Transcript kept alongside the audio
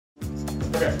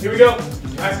Okay, here we go.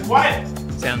 Nice and quiet.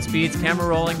 Sound speeds, camera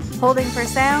rolling. Holding for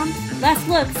sound. Last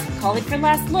looks. Calling for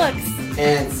last looks.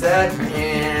 And set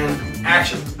and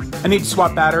action. I need to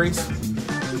swap batteries.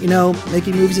 You know,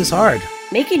 making movies is hard.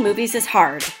 Making movies is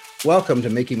hard. Welcome to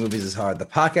Making Movies is Hard, the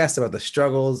podcast about the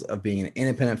struggles of being an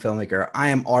independent filmmaker. I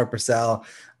am Alrik Purcell.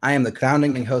 I am the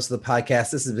founding host of the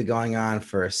podcast. This has been going on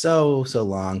for so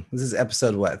long. This is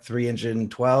episode,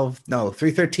 312? No,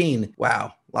 313.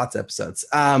 Wow. Lots of episodes.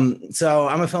 So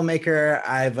I'm a filmmaker.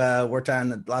 I've worked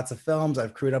on lots of films.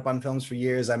 I've crewed up on films for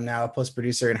years. I'm now a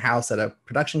post-producer in-house at a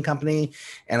production company,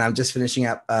 and I'm just finishing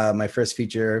up my first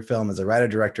feature film as a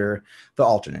writer-director, The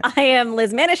Alternate. I am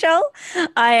Liz Manischel.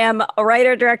 I am a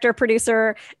writer, director,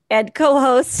 producer, and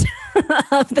co-host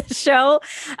of the show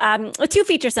with 2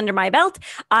 features under my belt.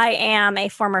 I am a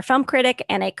former film critic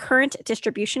and a current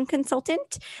distribution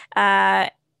consultant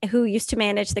who used to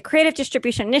manage the Creative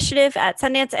Distribution Initiative at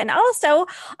Sundance. And also,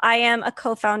 I am a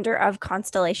co-founder of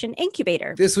Constellation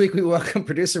Incubator. This week, we welcome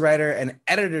producer, writer, and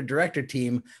editor-director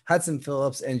team Hudson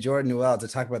Phillips and Jordan Noel to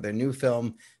talk about their new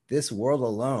film, This World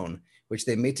Alone, which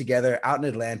they made together out in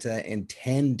Atlanta in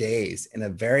 10 days in a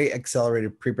very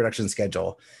accelerated pre-production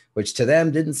schedule, which to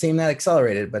them didn't seem that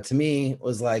accelerated, but to me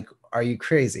was like, are you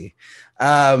crazy?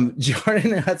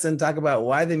 Jordan and Hudson talk about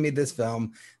why they made this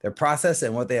film, their process,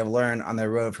 and what they have learned on their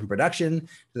road from production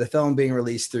to the film being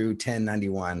released through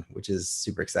 1091, which is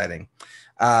super exciting.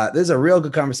 This is a real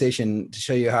good conversation to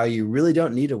show you how you really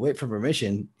don't need to wait for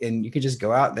permission, and you can just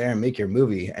go out there and make your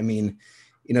movie. I mean,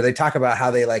 you know, they talk about how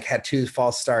they had 2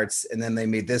 false starts and then they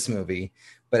made this movie,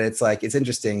 but it's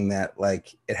interesting that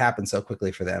it happened so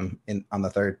quickly for them on the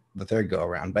third go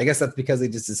around. But I guess that's because they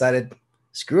just decided,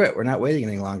 screw it, we're not waiting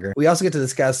any longer. We also get to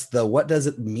discuss the what does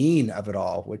it mean of it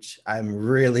all, which I'm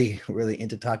really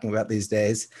into talking about these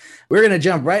days. We're going to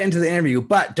jump right into the interview,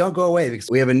 but don't go away because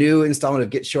we have a new installment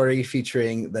of Get Shorty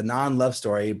featuring The Non-Love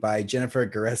Story by Jennifer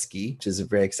Gareski, which is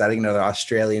very exciting, another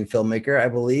Australian filmmaker, I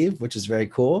believe, which is very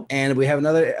cool. And we have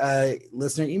another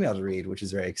listener email to read, which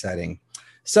is very exciting.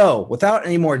 So without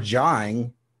any more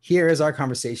jawing, here is our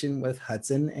conversation with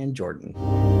Hudson and Jordan.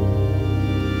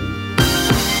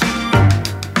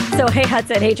 So, hey,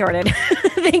 Hudson. Hey, Jordan.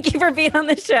 Thank you for being on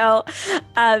the show.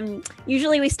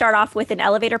 Usually we start off with an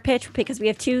elevator pitch because we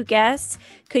have 2 guests.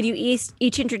 Could you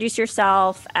each introduce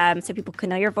yourself so people can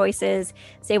know your voices,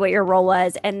 say what your role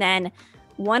was, and then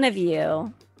one of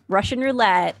you, Russian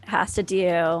roulette, has to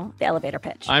do the elevator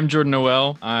pitch. I'm Jordan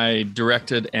Noel. I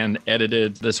directed and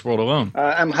edited This World Alone.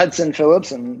 I'm Hudson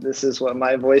Phillips, and this is what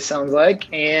my voice sounds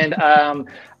like. And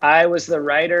I was the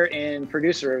writer and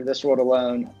producer of This World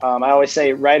Alone. I always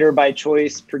say writer by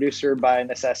choice, producer by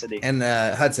necessity. And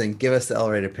Hudson, give us the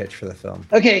elevator pitch for the film.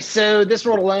 Okay, so This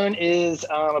World Alone is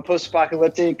a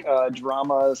post-apocalyptic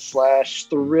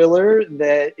drama/thriller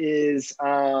that is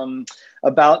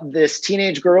about this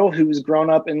teenage girl who's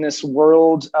grown up in this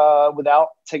world without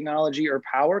technology or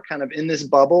power, kind of in this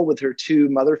bubble with her 2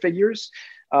 mother figures.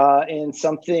 And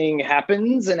something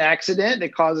happens, an accident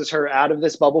that causes her out of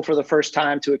this bubble for the first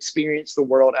time to experience the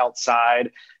world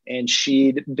outside. And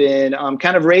she'd been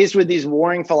kind of raised with these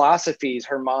warring philosophies.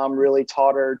 Her mom really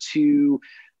taught her to,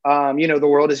 the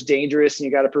world is dangerous and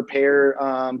you got to prepare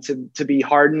to be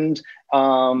hardened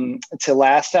to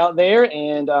last out there.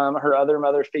 And her other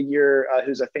mother figure,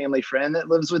 who's a family friend that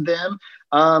lives with them,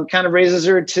 kind of raises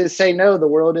her to say, no, the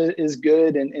world is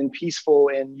good and peaceful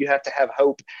and you have to have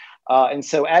hope. And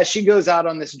so as she goes out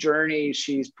on this journey,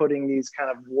 she's putting these kind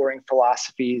of warring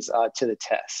philosophies to the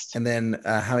test. And then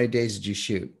how many days did you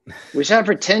shoot? We shot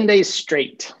for 10 days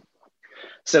straight.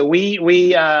 So we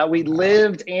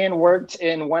lived and worked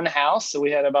in one house. So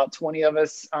we had about 20 of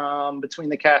us between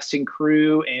the cast and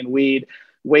crew, and we'd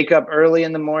wake up early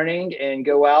in the morning and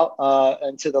go out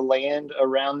into the land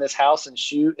around this house and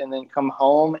shoot, and then come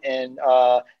home and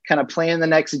kind of plan the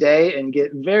next day and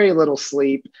get very little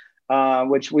sleep.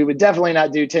 Which we would definitely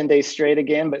not do 10 days straight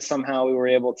again, but somehow we were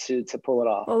able to pull it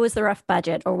off. What was the rough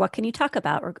budget, or what can you talk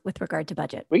about with regard to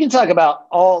budget? We can talk about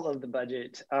all of the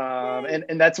budget.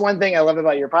 And that's one thing I love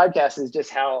about your podcast is just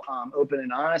how open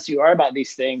and honest you are about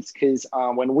these things. Because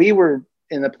when we were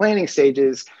in the planning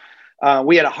stages,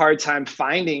 we had a hard time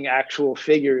finding actual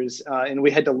figures, and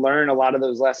we had to learn a lot of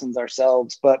those lessons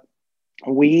ourselves. But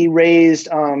we raised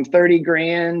 30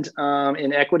 grand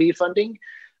in equity funding.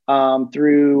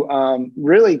 Through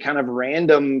really kind of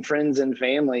random friends and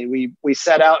family. We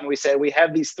set out and we said, we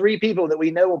have these 3 people that we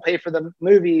know will pay for the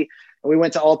movie. And we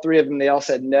went to all 3 of them. They all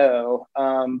said no.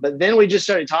 But then we just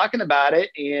started talking about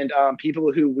it. And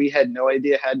people who we had no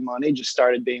idea had money just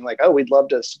started being like, oh, we'd love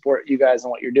to support you guys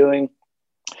and what you're doing.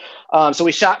 So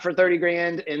we shot for 30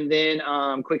 grand and then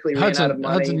quickly ran out of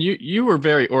money. Hudson, you were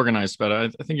very organized about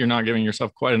it. I think you're not giving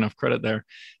yourself quite enough credit there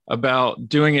about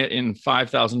doing it in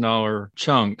 $5,000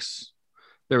 chunks.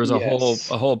 There was a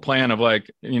whole plan of like,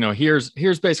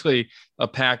 here's basically a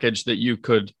package that you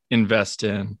could invest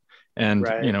in. And,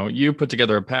 you put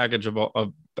together a package of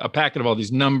a packet of all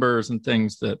these numbers and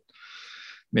things that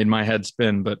made my head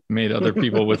spin, but made other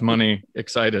people with money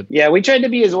excited. Yeah, we tried to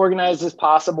be as organized as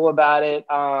possible about it.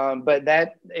 But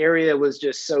that area was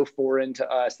just so foreign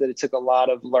to us that it took a lot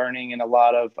of learning and a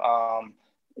lot of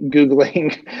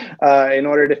Googling in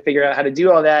order to figure out how to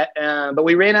do all that. But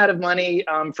we ran out of money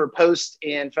for post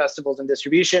and festivals and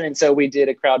distribution. And so we did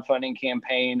a crowdfunding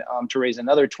campaign to raise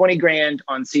another 20 grand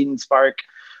on Seed and Spark.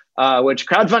 Which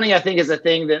crowdfunding, I think, is a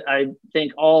thing that I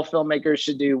think all filmmakers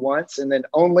should do once and then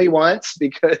only once,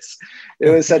 because it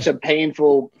was such a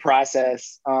painful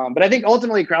process. But I think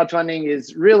ultimately crowdfunding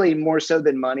is really more so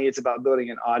than money. It's about building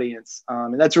an audience.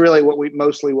 And that's really what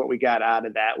we got out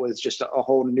of that, was just a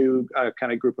whole new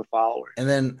kind of group of followers. And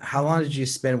then how long did you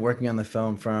spend working on the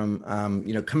film from,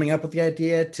 coming up with the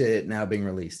idea to now being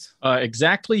released?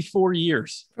 Exactly 4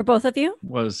 years. For both of you?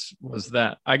 Was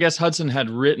that. I guess Hudson had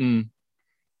written.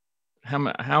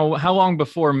 How long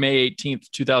before May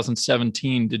 18th,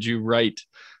 2017 did you write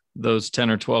those 10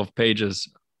 or 12 pages?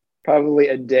 Probably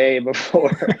a day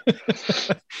before.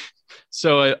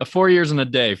 So 4 years and a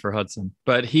day for Hudson.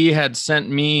 But he had sent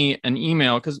me an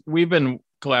email because we've been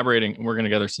collaborating and working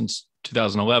together since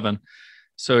 2011.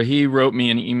 So he wrote me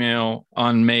an email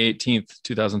on May 18th,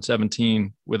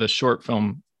 2017 with a short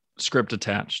film script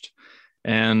attached.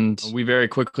 And we very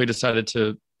quickly decided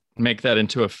to make that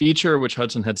into a feature, which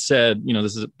Hudson had said,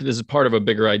 this is part of a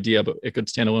bigger idea, but it could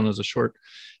stand alone as a short.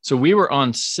 So we were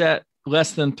on set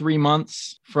less than 3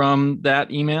 months from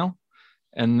that email.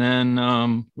 And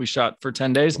then we shot for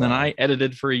 10 days. And then I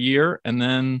edited for a year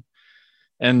and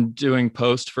doing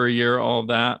post for a year, all of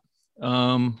that.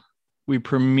 We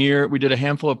did a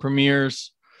handful of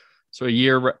premieres. So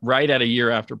right at a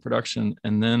year after production.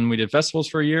 And then we did festivals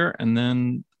for a year. And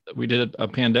then we did a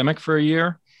pandemic for a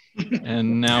year.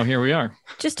 And now here we are.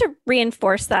 Just to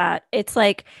reinforce that, it's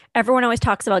like everyone always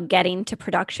talks about getting to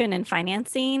production and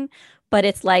financing, but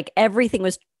it's like everything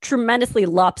was tremendously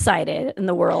lopsided in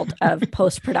the world of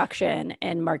post-production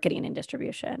and marketing and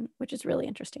distribution, which is really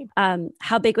interesting.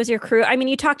 How big was your crew? I mean,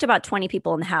 you talked about 20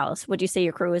 people in the house. Would you say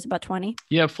your crew was about 20?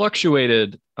 Yeah,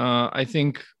 fluctuated. I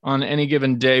think on any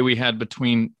given day we had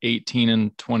between 18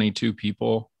 and 22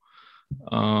 people,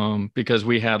 because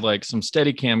we had like some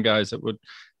Steadicam guys that would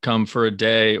come for a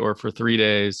day or for 3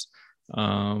 days.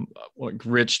 Like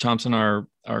Rich Thompson, our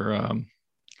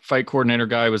fight coordinator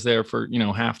guy, was there for,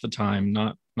 half the time,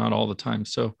 not all the time.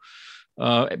 So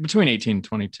between 18 and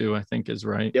 22, I think is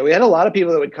right. Yeah, we had a lot of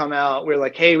people that would come out. We're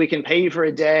like, hey, we can pay you for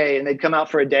a day. And they'd come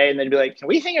out for a day and they'd be like, can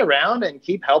we hang around and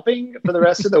keep helping for the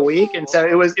rest of the week? And so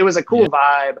it was a cool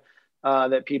vibe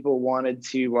that people wanted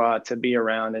to be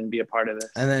around and be a part of this.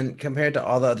 And then compared to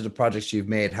all the other projects you've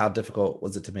made, how difficult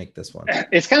was it to make this one?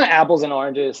 It's kind of apples and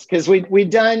oranges, because we'd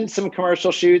done some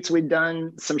commercial shoots, we'd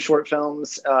done some short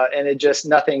films, and it just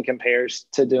nothing compares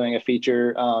to doing a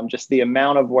feature. Just the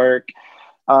amount of work.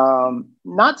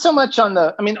 Not so much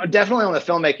definitely on the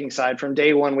filmmaking side. From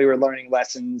day one, we were learning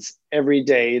lessons every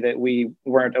day that we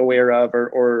weren't aware of,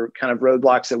 or kind of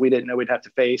roadblocks that we didn't know we'd have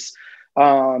to face.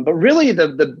 But really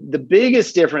the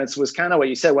biggest difference was kind of what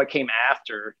you said, what came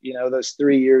after, those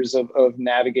 3 years of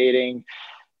navigating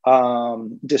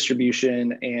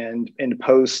distribution and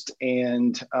post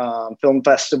and film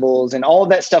festivals, and all of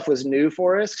that stuff was new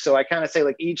for us. So I kind of say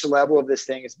like each level of this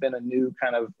thing has been a new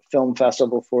kind of film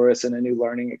festival for us and a new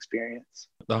learning experience.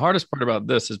 The hardest part about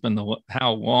this has been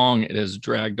how long it has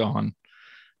dragged on.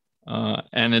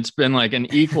 And it's been like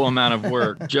an equal amount of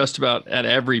work just about at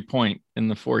every point in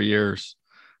the 4 years,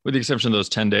 with the exception of those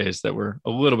 10 days that were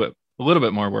a little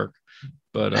bit more work.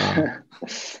 But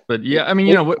yeah, I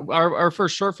mean, our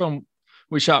first short film,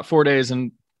 we shot 4 days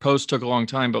and post took a long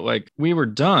time, but like we were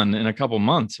done in a couple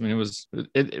months. I mean,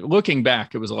 looking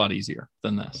back, it was a lot easier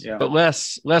than this, but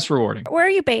less rewarding. Where are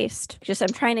you based? Just, I'm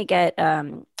trying to get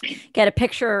a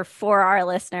picture for our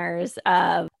listeners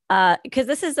of, because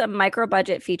this is a micro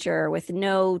budget feature with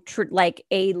no like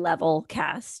A-level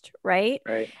cast, right?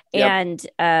 Right. And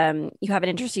you have an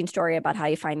interesting story about how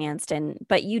you financed,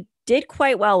 but you did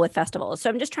quite well with festivals. So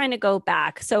I'm just trying to go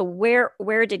back. So where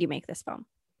did you make this film?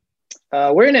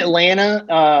 We're in Atlanta.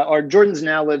 Jordan's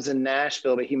now lives in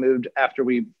Nashville, but he moved after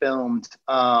we filmed.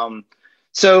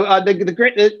 So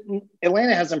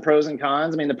Atlanta has some pros and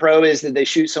cons. I mean, the pro is that they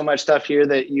shoot so much stuff here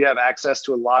that you have access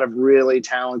to a lot of really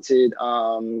talented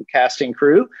casting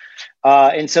crew.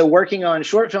 And so working on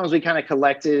short films, we kind of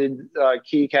collected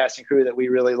key casting crew that we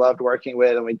really loved working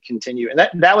with, and we'd continue. And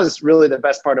that was really the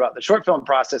best part about the short film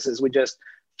process, is we just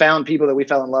found people that we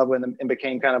fell in love with and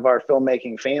became kind of our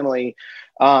filmmaking family.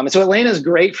 And so Atlanta is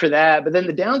great for that. But then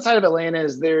the downside of Atlanta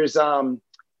is there's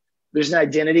an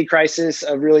identity crisis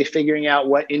of really figuring out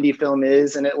what indie film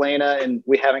is in Atlanta, and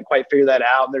we haven't quite figured that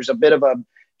out. And there's a bit of a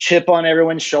chip on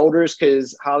everyone's shoulders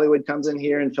because Hollywood comes in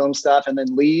here and films stuff and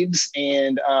then leaves,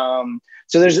 and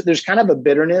so there's kind of a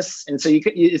bitterness, and so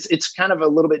it's kind of a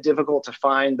little bit difficult to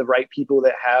find the right people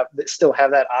that still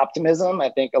have that optimism. I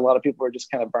think a lot of people are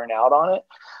just kind of burnt out on it.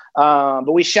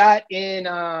 But we shot in,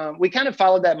 we kind of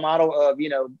followed that model of,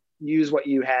 use what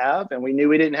you have. And we knew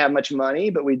we didn't have much money,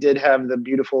 but we did have the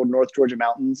beautiful North Georgia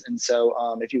mountains. And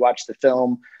so if you watch the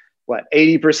film,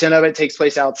 80% of it takes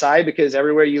place outside, because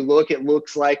everywhere you look, it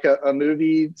looks like a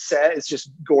movie set. It's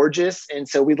just gorgeous. And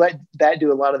so we let that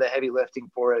do a lot of the heavy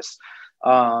lifting for us,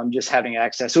 just having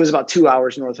access. So it was about 2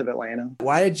 hours north of Atlanta.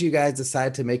 Why did you guys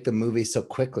decide to make the movie so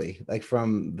quickly? Like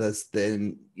from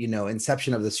the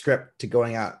inception of the script to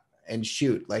going out and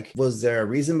shoot, like, was there a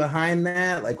reason behind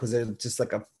that? Like, was there just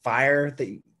like a fire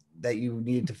that you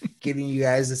needed to giving you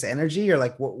guys this energy, or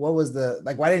like what was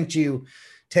why didn't you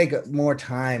take more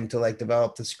time to like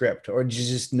develop the script, or did you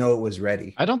just know it was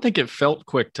ready? I don't think it felt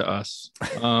quick to us,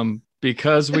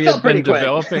 because we had been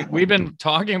developing, we've been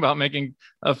talking about making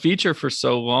a feature for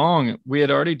so long. We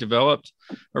had already developed,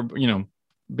 or been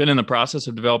in the process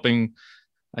of developing,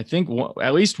 I think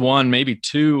at least one, maybe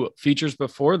two features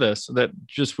before this that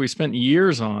just we spent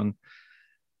years on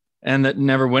and that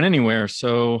never went anywhere.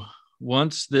 So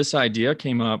once this idea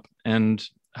came up, and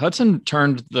Hudson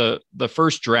turned the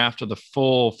first draft of the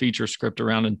full feature script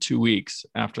around in 2 weeks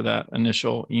after that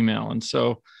initial email. And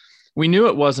so we knew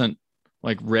it wasn't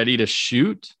like ready to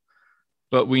shoot,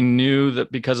 but we knew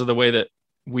that because of the way that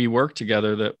we worked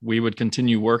together, that we would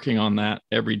continue working on that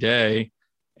every day.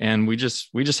 And we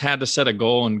just had to set a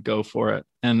goal and go for it.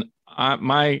 And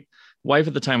my wife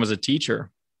at the time was a teacher.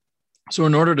 So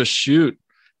in order to shoot,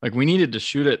 like, we needed to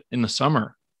shoot it in the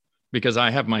summer because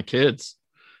I have my kids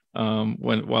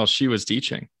while she was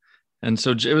teaching. And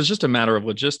so it was just a matter of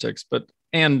logistics,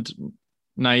 and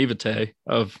naivete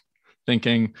of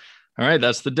thinking, all right,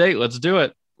 that's the date, let's do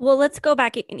it. Well, let's go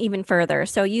back even further.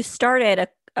 So you started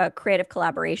a creative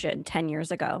collaboration 10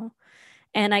 years ago.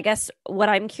 And I guess what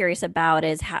I'm curious about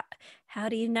is how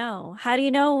do you know? How do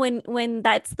you know when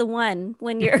that's the one?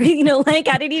 When you're,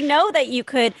 how did you know that you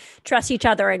could trust each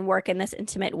other and work in this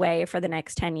intimate way for the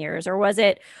next 10 years? Or was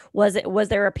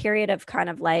there a period of kind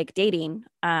of like dating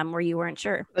where you weren't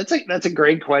sure? That's a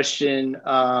great question,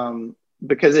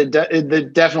 because it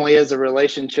definitely is a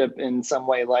relationship in some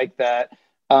way like that.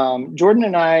 Jordan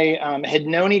and I had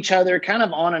known each other kind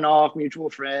of on and off, mutual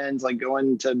friends, like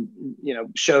going to,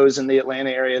 shows in the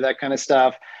Atlanta area, that kind of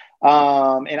stuff.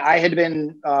 And I had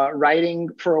been writing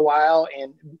for a while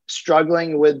and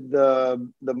struggling with the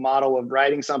model of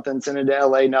writing something, sending it to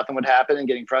LA, nothing would happen, and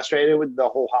getting frustrated with the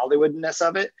whole Hollywoodness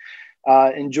of it.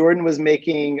 And Jordan was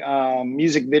making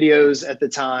music videos at the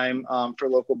time for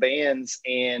local bands.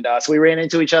 And so we ran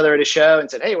into each other at a show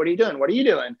and said, hey, what are you doing? What are you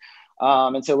doing?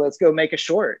 And so let's go make a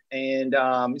short. And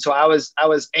so I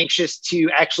was anxious to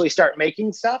actually start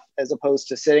making stuff as opposed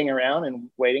to sitting around and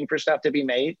waiting for stuff to be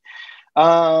made.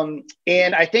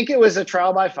 And I think it was a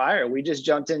trial by fire. We just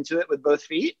jumped into it with both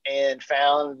feet and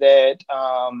found that,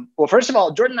 well, first of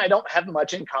all, Jordan and I don't have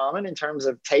much in common in terms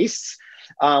of tastes,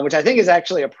 which I think is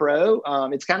actually a pro.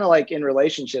 It's kind of like in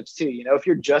relationships too. If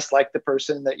you're just like the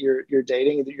person that you're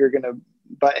dating, you're going to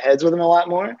butt heads with them a lot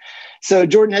more. So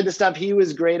Jordan had the stuff he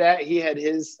was great at. He had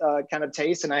his kind of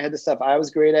taste, and I had the stuff I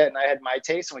was great at, and I had my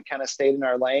taste, and we kind of stayed in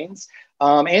our lanes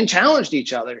and challenged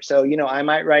each other. So, I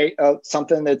might write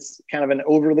something that's kind of an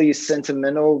overly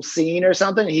sentimental scene or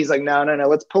something. And he's like, no,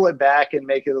 let's pull it back and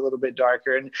make it a little bit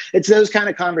darker. And it's those kind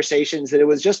of conversations that it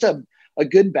was just a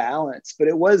good balance, but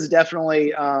it was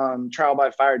definitely trial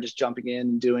by fire, just jumping in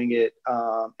and doing it.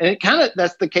 And it kind of,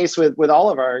 that's the case with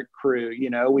all of our crew.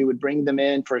 We would bring them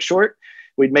in for a short,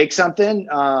 we'd make something.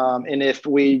 And if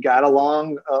we got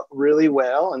along really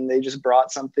well and they just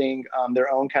brought something,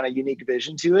 their own kind of unique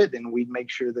vision to it, then we'd make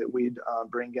sure that we'd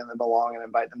bring them along and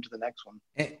invite them to the next one.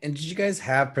 And did you guys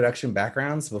have production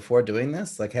backgrounds before doing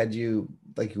this? Like, had you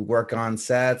work on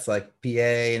sets, like PA,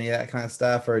 any of that kind of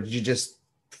stuff? Or did you just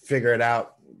figure it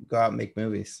out, go out and make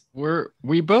movies?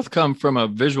 We both come from a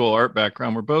visual art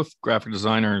background. We're both graphic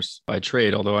designers by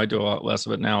trade, although I do a lot less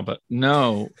of it now. But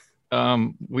no,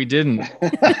 We didn't.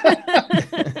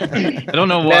 I don't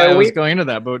know why I was going into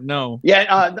that, but no.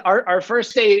 Yeah, our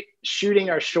first day shooting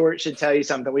our short should tell you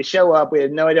something. We show up, we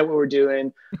had no idea what we're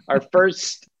doing. Our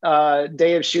first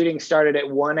day of shooting started at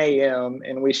 1 a.m.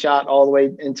 and we shot all the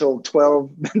way until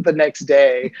 12 the next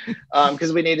day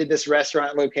because we needed this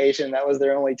restaurant location. That was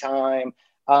their only time.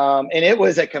 And it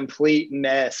was a complete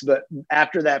mess. But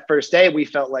after that first day, we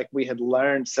felt like we had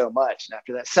learned so much. And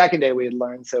after that second day, we had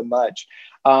learned so much.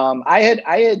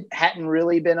 I hadn't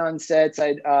really been on sets.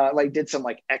 I did some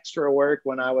like extra work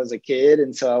when I was a kid.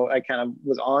 And so I kind of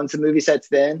was on some movie sets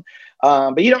then.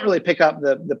 But you don't really pick up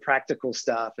the practical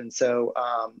stuff. And so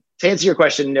to answer your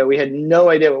question, no, we had no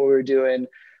idea what we were doing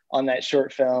on that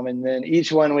short film. And then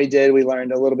each one we did, we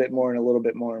learned a little bit more and a little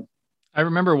bit more. I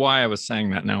remember why I was saying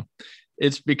that now.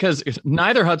 It's because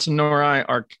neither Hudson nor I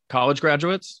are college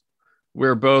graduates.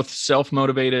 We're both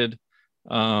self-motivated,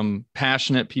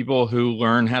 passionate people who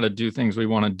learn how to do things we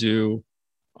want to do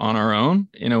on our own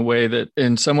in a way that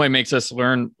in some way makes us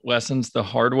learn lessons the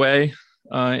hard way,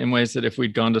 in ways that if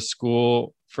we'd gone to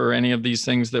school for any of these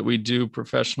things that we do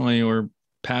professionally or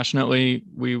passionately,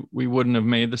 we wouldn't have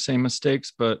made the same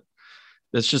mistakes. But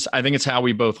that's just, I think it's how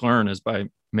we both learn, is by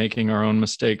making our own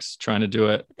mistakes, trying to do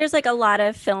it. There's like a lot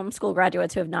of film school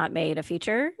graduates who have not made a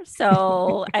feature.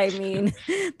 So, I mean,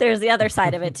 there's the other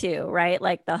side of it too, right?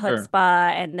 Like the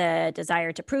chutzpah and the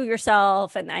desire to prove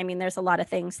yourself. And I mean, there's a lot of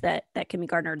things that can be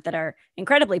garnered that are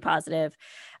incredibly positive.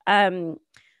 I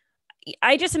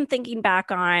just am thinking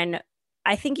back on,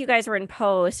 I think you guys were in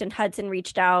post and Hudson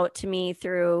reached out to me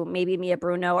through maybe Mia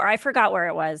Bruno, or I forgot where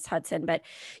it was, Hudson, but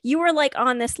you were like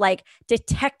on this like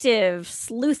detective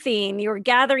sleuthing, you were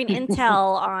gathering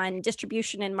intel on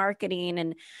distribution and marketing.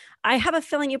 And I have a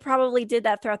feeling you probably did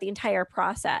that throughout the entire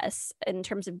process in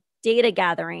terms of data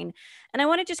gathering. And I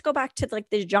want to just go back to like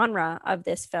the genre of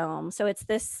this film. So it's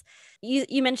this,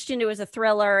 you mentioned it was a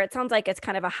thriller. It sounds like it's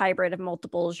kind of a hybrid of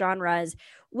multiple genres.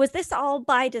 Was this all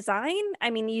by design?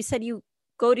 I mean, you said you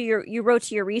wrote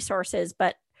to your resources,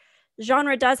 but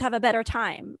genre does have a better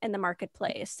time in the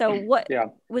marketplace. So what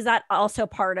was that also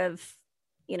part of,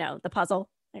 the puzzle,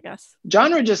 I guess?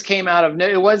 Genre just came out of,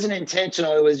 it wasn't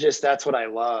intentional. It was just, that's what I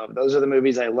love. Those are the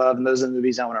movies I love. And those are the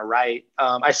movies I want to write.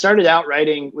 I started out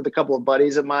writing with a couple of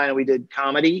buddies of mine, and we did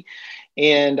comedy,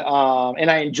 and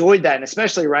I enjoyed that, and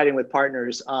especially writing with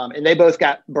partners. And they both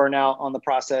got burnt out on the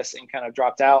process and kind of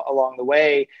dropped out along the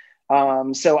way.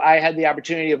 So I had the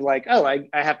opportunity of like, I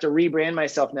have to rebrand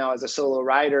myself now as a solo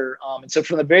writer. And so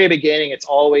from the very beginning, it's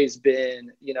always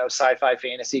been, sci-fi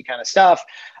fantasy kind of stuff,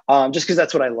 just because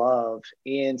that's what I love.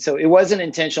 And so it wasn't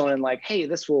intentional in like, hey,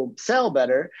 this will sell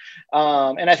better.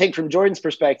 And I think from Jordan's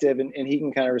perspective, and he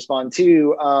can kind of respond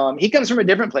too, he comes from a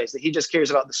different place, that he just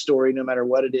cares about the story no matter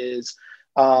what it is.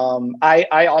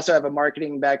 I also have a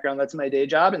marketing background. That's my day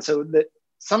job. And so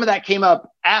some of that came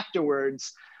up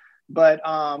afterwards. But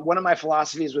one of my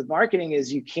philosophies with marketing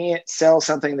is you can't sell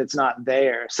something that's not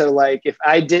there. So like if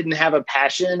I didn't have a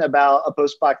passion about a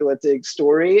post-apocalyptic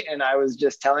story and I was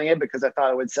just telling it because I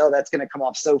thought it would sell, that's going to come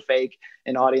off so fake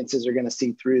and audiences are going to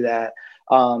see through that.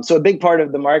 So a big part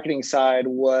of the marketing side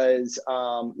was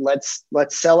let's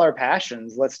sell our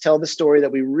passions. Let's tell the story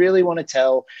that we really want to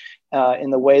tell in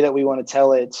the way that we want to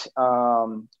tell it.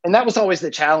 And that was always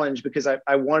the challenge, because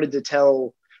I wanted to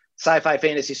tell sci-fi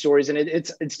fantasy stories, and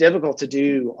it's difficult to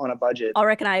do on a budget.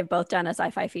 Alrik and I have both done a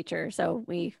sci-fi feature, so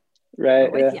we're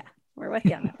with you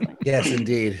on that point. Yes,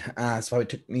 indeed. That's why it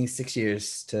took me 6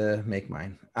 years to make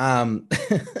mine.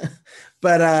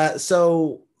 But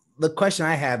so the question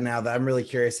I have now that I'm really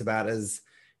curious about is,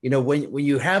 when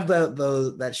you have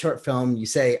that short film, you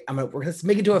say, let's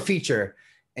make it to a feature,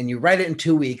 and you write it in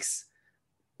 2 weeks.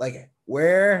 Like,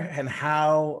 where and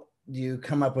how do you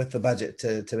come up with the budget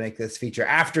to make this feature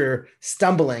after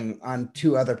stumbling on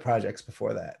 2 other projects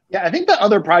before that? Yeah, I think the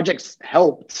other projects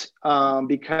helped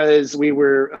because we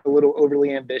were a little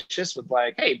overly ambitious with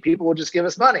like, hey, people will just give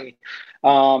us money.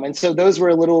 And so those were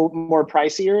a little more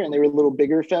pricier, and they were a little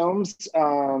bigger films.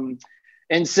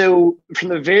 And so from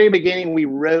the very beginning, we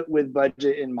wrote with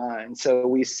budget in mind. So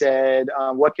we said,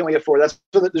 what can we afford?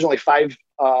 There's only 5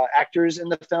 actors in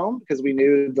the film, because we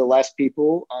knew the less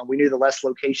people, we knew the less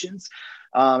locations.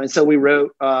 And so we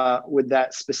wrote with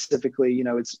that specifically.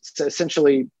 It's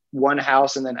essentially one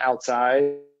house, and then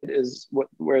outside is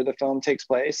where the film takes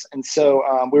place. And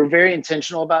so we were very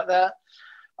intentional about that.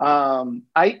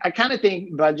 I kind of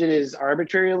think budget is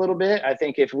arbitrary a little bit. I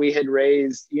think if we had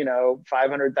raised,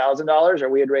 $500,000 or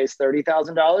we had raised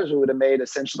 $30,000, we would have made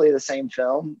essentially the same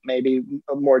film, maybe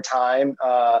more time,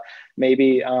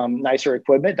 maybe nicer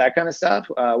equipment, that kind of stuff.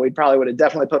 We probably would have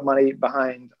definitely put money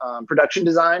behind production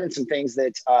design and some things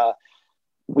that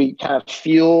we kind of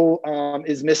feel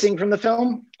is missing from the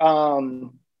film.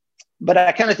 But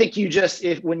I kind of think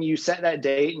when you set that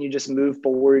date and you just move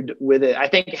forward with it, I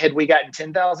think had we gotten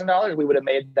 $10,000, we would have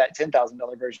made that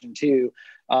 $10,000 version too,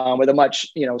 with a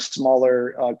much,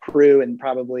 smaller crew, and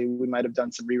probably we might have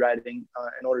done some rewriting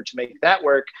in order to make that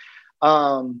work.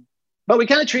 But we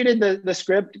kind of treated the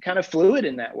script kind of fluid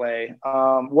in that way.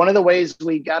 One of the ways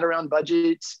we got around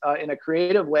budget in a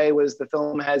creative way was the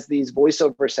film has these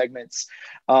voiceover segments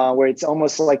where it's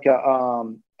almost like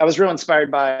I was real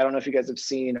inspired by, I don't know if you guys have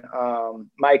seen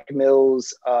Mike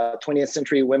Mills' 20th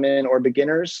Century Women or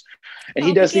Beginners. And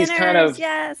he does these kind of,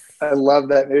 yes. I love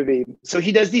that movie. So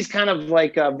he does these kind of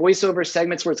like voiceover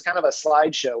segments where it's kind of a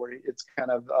slideshow where it's kind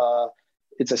of,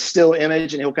 it's a still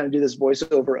image and he'll kind of do this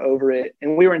voiceover over it.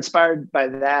 And we were inspired by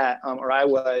that, or I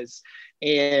was.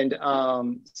 And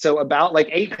so about like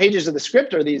 8 pages of the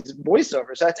script are these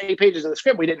voiceovers. So that's 8 pages of the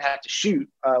script we didn't have to shoot.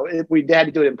 We had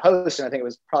to do it in post. And I think it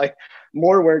was probably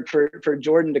more work for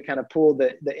Jordan to kind of pull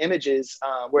the images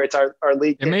where it's our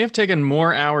lead. It may have taken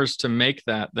more hours to make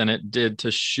that than it did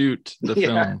to shoot the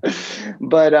film.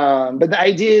 But the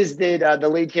idea is that the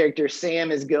lead character Sam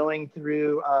is going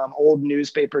through old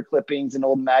newspaper clippings and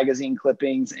old magazine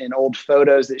clippings and old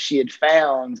photos that she had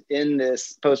found in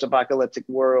this post-apocalyptic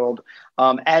world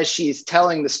as she's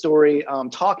telling the story,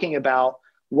 talking about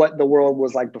what the world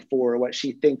was like before, what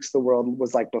she thinks the world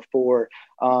was like before.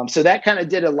 So that kind of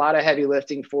did a lot of heavy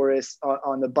lifting for us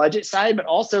on the budget side, but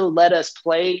also let us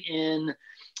play in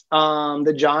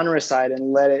the genre side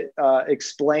and let it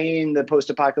explain the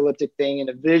post-apocalyptic thing in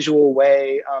a visual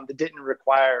way that didn't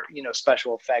require,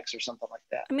 special effects or something like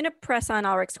that. I'm going to press on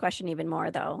Alrik's question even more,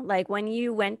 though. Like when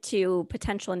you went to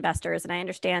potential investors, and I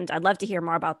understand, I'd love to hear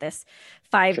more about this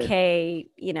 $5K,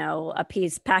 a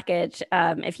piece package,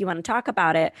 if you want to talk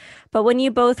about it. But when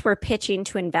you both were pitching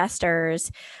to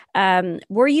investors,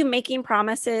 were you making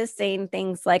promises saying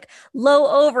things like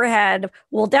low overhead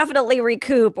will definitely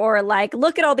recoup, or like,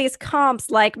 look at all these comps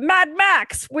like Mad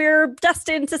Max, we're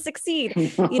destined to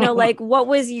succeed? Like what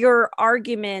was your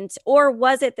argument, or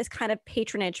was it this kind of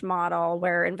patronage model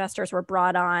where investors were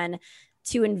brought on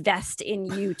to invest in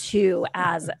you two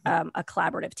as a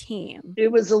collaborative team?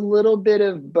 It was a little bit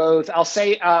of both. I'll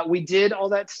say we did all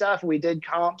that stuff. We did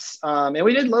comps and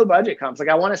we did low budget comps. Like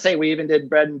I want to say we even did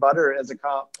bread and butter as a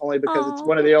comp only because it's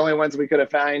one of the only ones we could have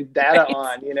found data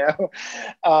on,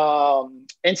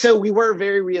 and so we were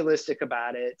very realistic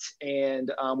about it.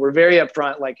 And we're very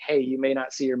upfront, like, hey, you may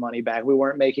not see your money back. We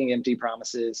weren't making empty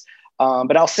promises.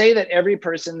 But I'll say that every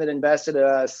person that invested in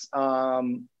us,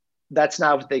 that's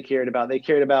not what they cared about. They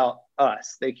cared about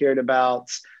us. They cared about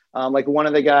like one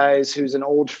of the guys who's an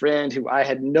old friend who I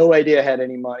had no idea had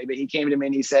any money, but he came to me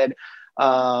and he said,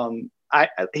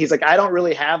 he's like, I don't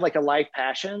really have like a life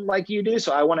passion like you do.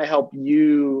 So I want to help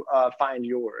you find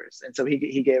yours. And so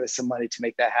he gave us some money to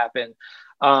make that happen.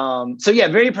 So yeah,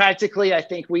 very practically, I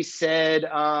think we said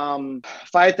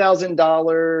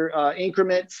 $5,000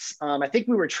 increments. I think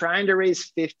we were trying to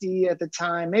raise 50 at the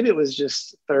time. Maybe it was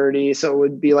just 30. So it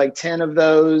would be like 10 of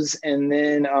those. And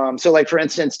then, so like, for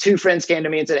instance, 2 friends came to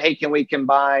me and said, hey, can we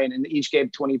combine? And each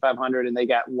gave 2,500 and they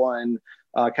got one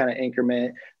kind of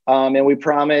increment. And we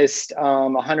promised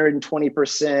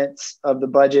 120% of the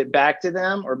budget back to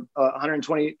them, or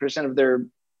 120% of their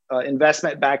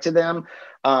investment back to them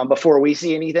before we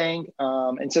see anything.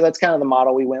 And so that's kind of the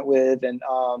model we went with. And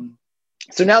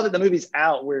so now that the movie's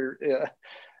out,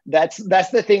 that's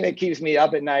the thing that keeps me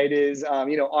up at night is,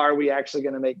 are we actually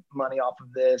going to make money off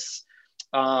of this?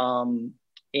 And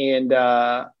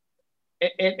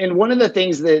one of the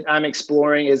things that I'm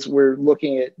exploring is we're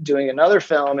looking at doing another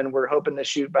film, and we're hoping to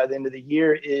shoot by the end of the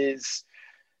year, is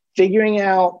figuring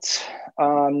out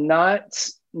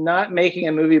not making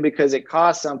a movie because it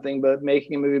costs something, but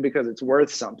making a movie because it's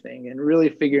worth something, and really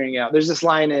figuring out. There's this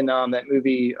line in that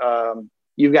movie,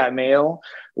 You've Got Mail,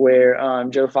 where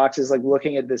Joe Fox is like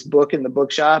looking at this book in the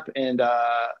bookshop, and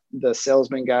the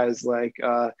salesman guy is like,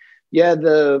 yeah,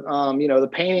 the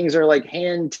paintings are like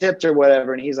hand tipped or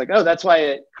whatever. And he's like, oh, that's why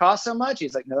it costs so much.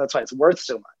 He's like, no, that's why it's worth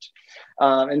so much.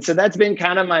 And so that's been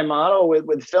kind of my model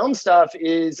with film stuff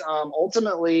is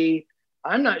ultimately,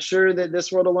 I'm not sure that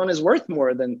This World Alone is worth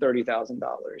more than $30,000.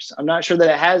 I'm not sure that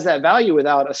it has that value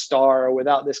without a star or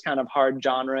without this kind of hard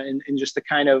genre and just the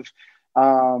kind of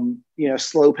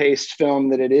slow paced film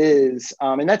that it is.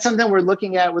 And that's something we're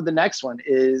looking at with the next one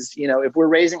is, if we're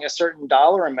raising a certain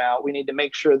dollar amount, we need to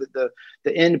make sure that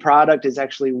the end product is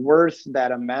actually worth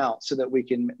that amount so that we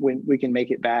can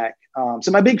make it back.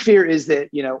 So my big fear is that,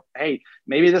 hey,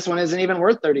 maybe this one isn't even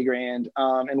worth 30 grand.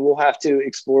 And we'll have to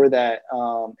explore that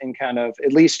and kind of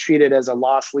at least treat it as a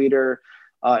loss leader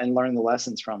and learn the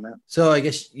lessons from it. So I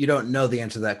guess you don't know the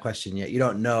answer to that question yet. You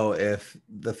don't know if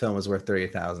the film is worth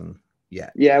 30,000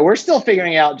 yet. Yeah, we're still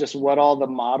figuring out just what all the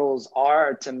models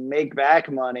are to make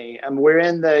back money. And we're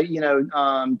in the,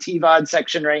 TVOD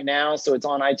section right now. So it's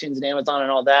on iTunes and Amazon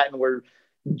and all that. And we're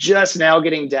just now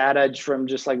getting data from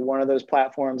just like one of those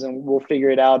platforms, and we'll figure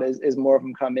it out as more of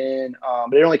them come in.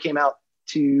 But it only came out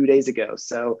 2 days ago.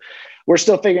 So we're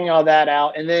still figuring all that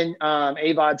out. And then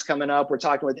AVOD's coming up. We're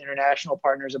talking with international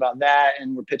partners about that,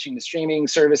 and we're pitching the streaming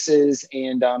services.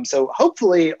 And so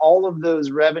hopefully all of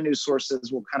those revenue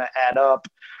sources will kind of add up.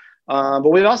 But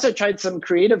we've also tried some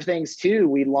creative things too.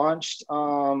 We launched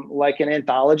like an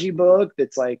anthology book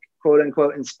that's like quote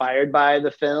unquote inspired by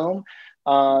the film.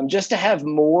 Just to have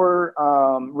more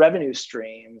revenue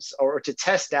streams or to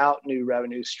test out new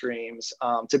revenue streams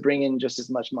to bring in just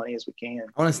as much money as we can.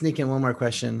 I want to sneak in one more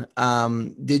question.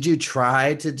 Did you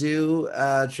try to do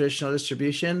traditional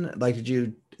distribution? Like, did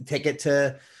you take it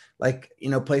to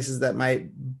places that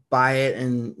might buy it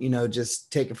and,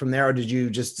 just take it from there? Or did you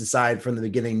just decide from the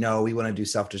beginning, no, we want to do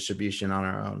self-distribution on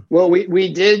our own? Well,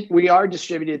 we are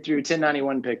distributed through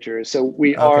 1091 Pictures. So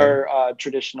we are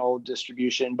traditional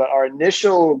distribution, but our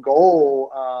initial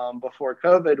goal before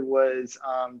COVID was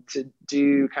to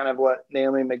do kind of what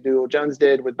Naomi McDougall-Jones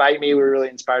did with Bite Me. We were really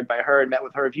inspired by her and met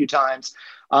with her a few times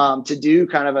to do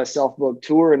kind of a self-book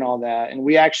tour and all that. And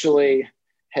we actually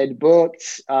had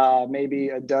booked maybe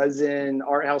a dozen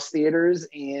art house theaters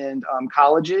and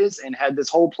colleges, and had this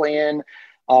whole plan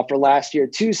for last year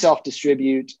to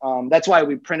self-distribute. That's why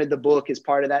we printed the book as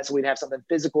part of that, so we'd have something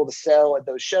physical to sell at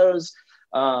those shows.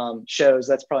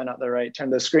 That's probably not the right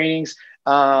term, those screenings.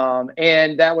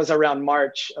 And that was around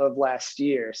March of last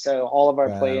year. So all of our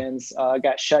plans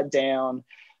got shut down.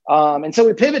 And so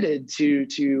we pivoted to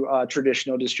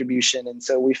traditional distribution. And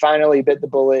so we finally bit the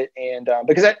bullet. And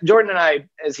because Jordan and I,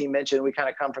 as he mentioned, we kind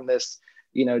of come from this,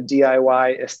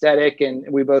 DIY aesthetic, and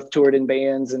we both toured in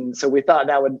bands. And so we thought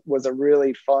that was a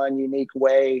really fun, unique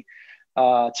way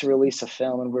to release a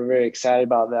film. And we're very excited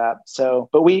about that. So,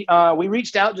 but we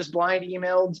reached out, just blind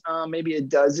emailed maybe a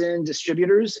dozen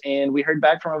distributors, and we heard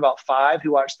back from about 5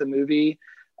 who watched the movie.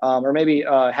 Or maybe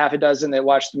half a dozen that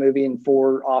watched the movie and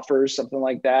 4 offers, something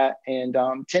like that. And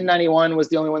 1091 was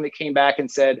the only one that came back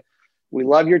and said, we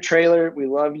love your trailer. We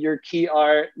love your key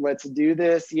art. Let's do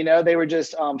this. They were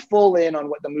just full in on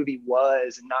what the movie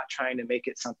was and not trying to make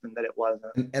it something that it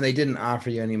wasn't. And they didn't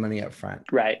offer you any money up front.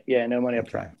 Right. Yeah. No money up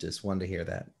front. Just wanted to hear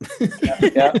that.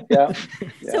 Yeah.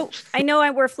 So I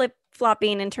know we're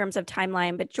flip-flopping in terms of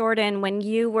timeline, but Jordan, when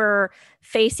you were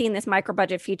facing this micro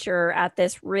budget feature at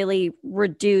this really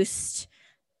reduced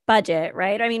budget,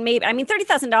 right? I mean,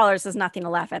 $30,000 is nothing to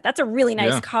laugh at. That's a really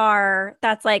nice car.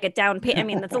 That's like a down payment. I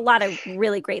mean, that's a lot of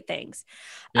really great things.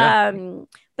 Yeah.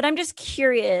 But I'm just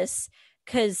curious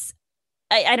because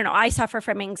I don't know, I suffer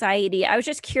from anxiety. I was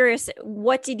just curious,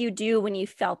 what did you do when you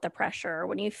felt the pressure,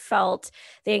 when you felt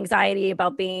the anxiety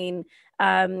about being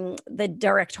the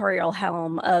directorial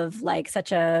helm of like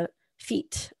such a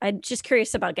feat? I'm just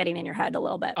curious about getting in your head a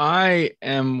little bit. I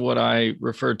am what I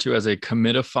refer to as a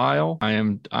commitophile.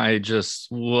 I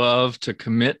just love to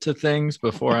commit to things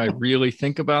before I really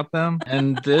think about them.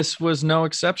 And this was no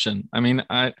exception. I mean,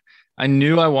 I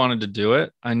knew I wanted to do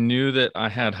it. I knew that I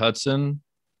had Hudson,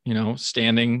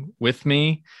 standing with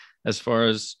me as far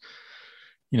as,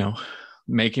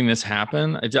 making this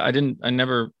happen.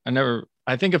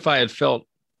 I think if I had felt,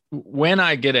 when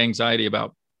I get anxiety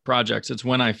about projects, it's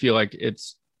when I feel like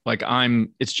it's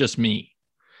just me.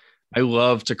 I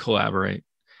love to collaborate.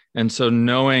 And so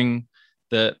knowing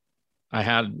that I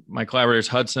had my collaborators,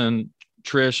 Hudson,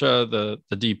 Trisha, the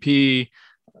DP,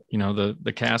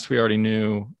 the cast we already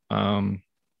knew,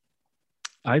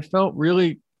 I felt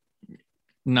really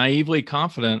naively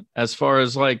confident as far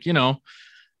as I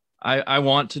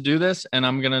want to do this, and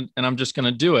I'm just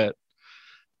gonna do it.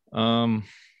 Same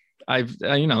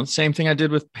thing I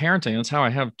did with parenting. That's how I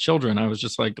have children. I was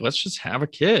just like, let's just have a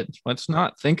kid. Let's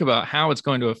not think about how it's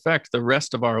going to affect the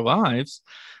rest of our lives.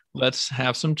 Let's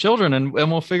have some children and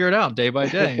we'll figure it out day by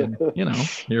day. And,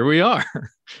 here we are.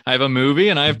 I have a movie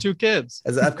and I have 2 kids.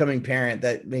 As an upcoming parent,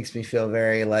 that makes me feel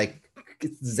very like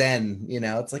zen,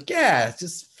 it's like,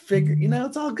 just figure,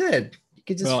 it's all good. You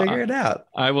could just figure it out.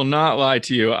 I will not lie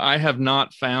to you. I have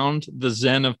not found the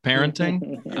zen of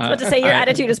parenting. I was about to say your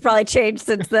attitude has probably changed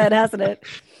since then, hasn't it?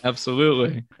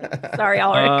 Absolutely. Sorry,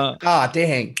 Alrik.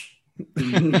 Dang.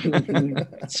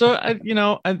 So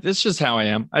it's just how I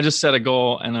am. I just set a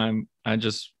goal and I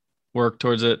just work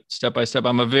towards it step by step.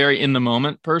 I'm a very in the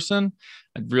moment person.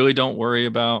 I really don't worry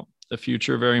about the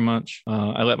future very much.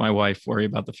 I let my wife worry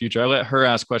about the future. I let her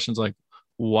ask questions like,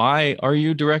 why are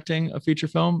you directing a feature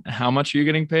film? How much are you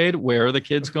getting paid? Where are the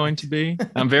kids going to be?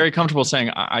 I'm very comfortable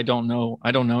saying, I don't know.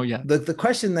 I don't know yet. The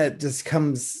question that just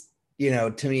comes,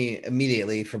 to me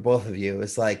immediately for both of you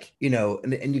is like,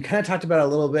 and you kind of talked about it a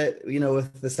little bit,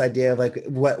 with this idea of like,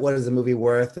 what is a movie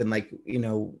worth? And like,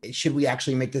 should we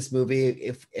actually make this movie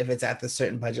if it's at this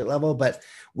certain budget level? But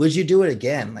would you do it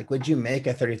again? Like, would you make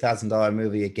a $30,000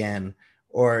 movie again?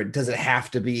 Or does it have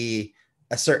to be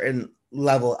a certain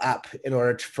level up in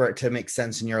order for it to make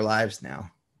sense in your lives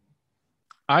now?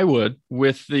 I would,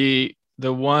 with the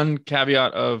one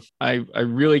caveat of I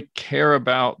really care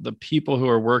about the people who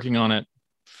are working on it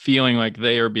feeling like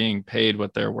they are being paid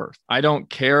what they're worth. I don't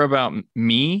care about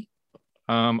me.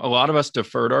 A lot of us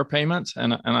deferred our payments,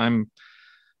 and I'm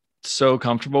so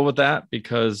comfortable with that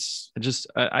because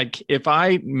if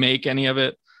I make any of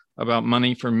it about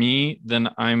money for me, then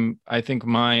I think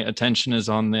my attention is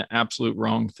on the absolute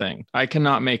wrong thing. I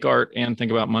cannot make art and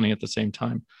think about money at the same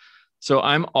time. So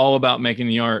I'm all about making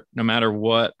the art no matter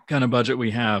what kind of budget we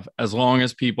have, as long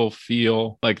as people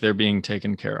feel like they're being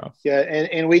taken care of. Yeah,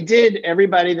 and we did,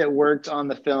 everybody that worked on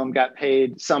the film got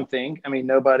paid something. I mean,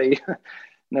 nobody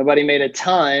made a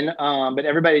ton, but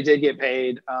everybody did get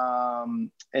paid.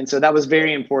 And so that was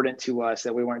very important to us,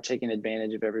 that we weren't taking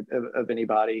advantage of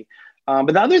anybody.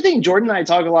 But the other thing Jordan and I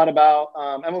talk a lot about,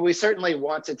 we certainly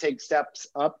want to take steps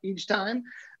up each time.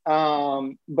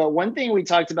 But one thing we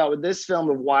talked about with this film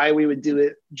of why we would do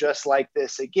it just like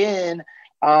this again,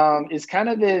 is kind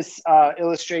of this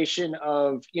illustration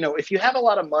of, if you have a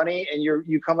lot of money and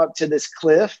you come up to this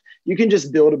cliff, you can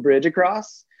just build a bridge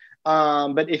across.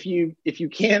 But if you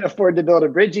can't afford to build a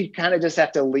bridge, you kind of just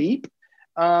have to leap.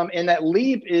 And that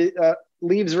leap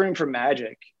leaves room for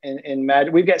magic. And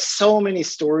magic. We've got so many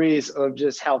stories of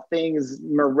just how things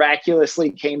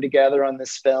miraculously came together on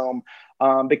this film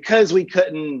because we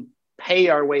couldn't pay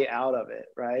our way out of it,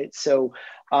 right? So,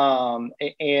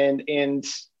 and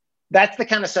that's the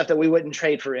kind of stuff that we wouldn't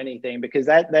trade for anything, because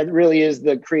that really is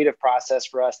the creative process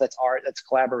for us. That's art, that's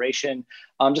collaboration,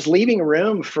 just leaving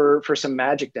room for some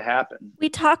magic to happen. We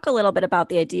talk a little bit about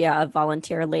the idea of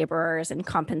volunteer laborers and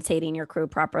compensating your crew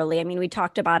properly. I mean, we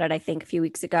talked about it, I think, a few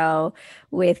weeks ago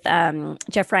with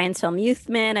Jeff Ryan's film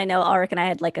Youthman. I know Alrik and I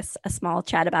had like a small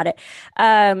chat about it.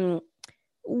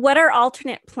 What are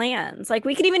alternate plans? Like,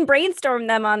 we could even brainstorm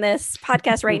them on this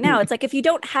podcast right now. It's like, if you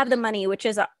don't have the money, which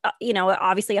is,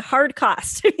 obviously a hard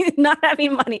cost, not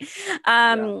having money,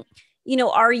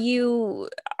 are you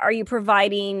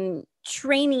providing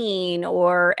training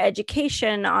or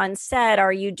education on set?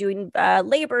 Are you doing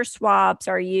labor swaps?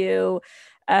 Are you,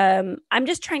 I'm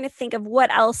just trying to think of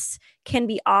what else can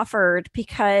be offered,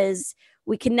 because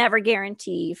we can never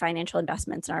guarantee financial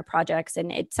investments in our projects.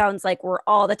 And it sounds like we're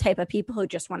all the type of people who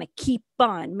just want to keep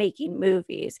on making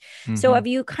movies. Mm-hmm. So have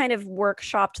you kind of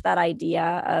workshopped that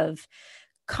idea of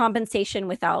compensation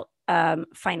without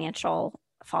financial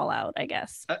fallout, I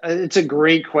guess? It's a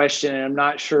great question. And I'm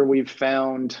not sure we've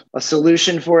found a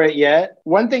solution for it yet.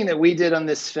 One thing that we did on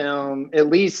this film, at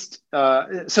least,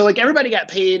 so like everybody got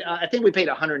paid, I think we paid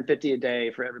 $150 a day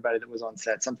for everybody that was on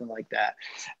set, something like that.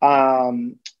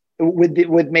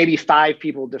 With maybe 5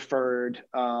 people deferred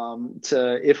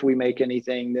to, if we make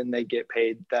anything, then they get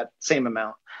paid that same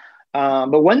amount.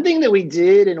 But one thing that we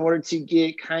did in order to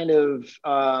get kind of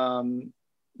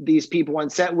these people on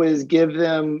set was give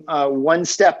them one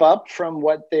step up from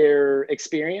what their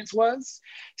experience was.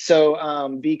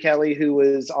 So B. Kelly, who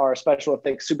was our special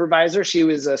effects supervisor, she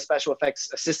was a special effects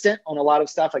assistant on a lot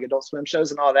of stuff like Adult Swim shows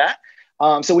and all that.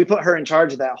 So we put her in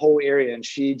charge of that whole area, and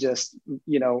she just,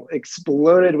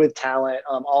 exploded with talent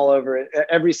all over it,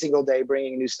 every single day,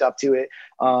 bringing new stuff to it,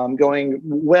 going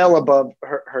well above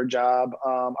her job.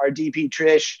 Our DP,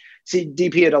 Trish, she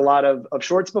DP'd a lot of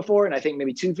shorts before, and I think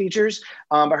maybe 2 features,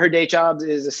 but her day job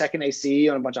is a second AC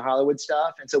on a bunch of Hollywood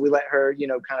stuff. And so we let her,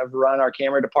 kind of run our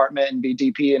camera department and be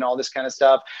DP and all this kind of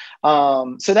stuff.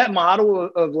 So that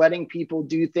model of letting people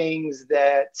do things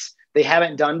that they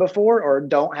haven't done before or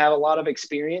don't have a lot of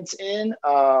experience in,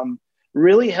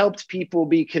 really helped people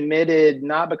be committed,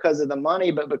 not because of the money,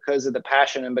 but because of the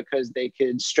passion and because they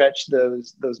could stretch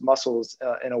those muscles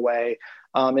in a way.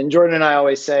 And Jordan and I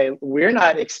always say, we're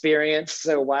not experienced,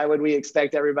 so why would we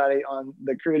expect everybody on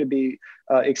the crew to be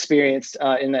experienced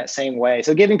in that same way?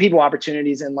 So giving people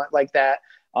opportunities and like that.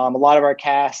 A lot of our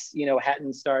cast,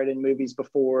 hadn't started in movies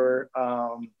before.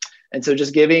 And so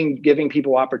just giving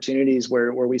people opportunities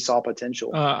where we saw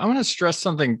potential. I want to stress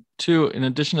something too, in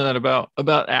addition to that,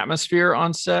 about atmosphere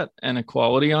on set and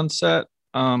equality on set.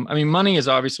 Money is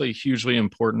obviously hugely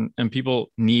important and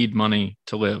people need money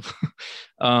to live.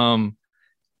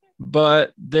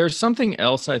 But there's something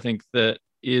else I think that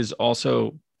is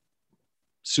also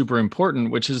super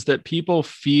important, which is that people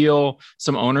feel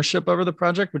some ownership over the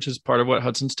project, which is part of what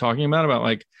Hudson's talking about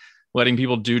like letting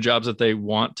people do jobs that they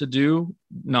want to do,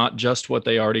 not just what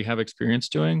they already have experience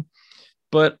doing.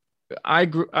 But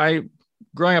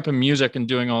growing up in music and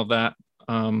doing all that,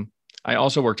 I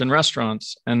also worked in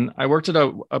restaurants, and I worked at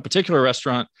a particular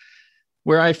restaurant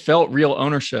where I felt real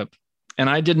ownership, and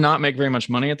I did not make very much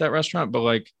money at that restaurant, but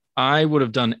like I would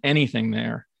have done anything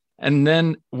there. And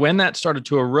then when that started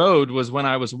to erode was when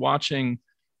I was watching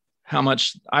how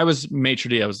much I was maitre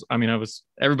d'.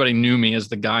 Everybody knew me as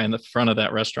the guy in the front of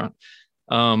that restaurant.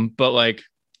 But like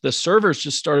the servers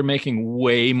just started making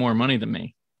way more money than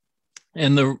me.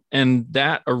 And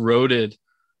that eroded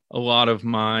a lot of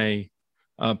my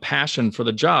passion for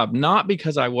the job, not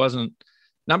because I wasn't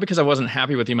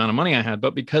happy with the amount of money I had,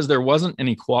 but because there wasn't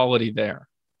any quality there.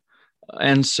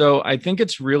 And so I think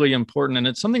it's really important. And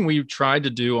it's something we tried to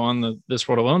do on the This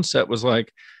World Alone set was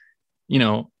like,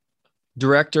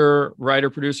 director, writer,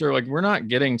 producer, like we're not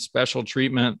getting special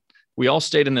treatment. We all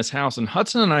stayed in this house, and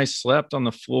Hudson and I slept on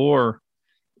the floor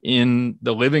in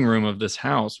the living room of this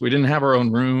house. We didn't have our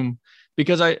own room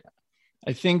because I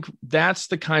think that's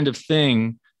the kind of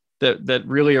thing that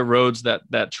really erodes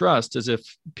that trust, is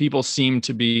if people seem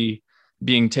to be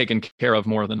being taken care of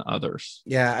more than others.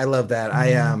 Yeah, I love that.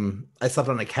 I slept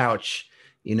on a couch,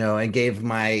 and gave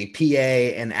my PA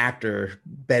and actor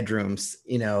bedrooms,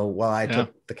 while I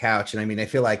took the couch. And I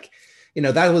feel like,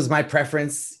 that was my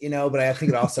preference, but I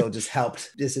think it also just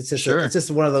helped. It's just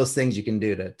one of those things you can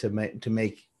do to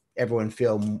make everyone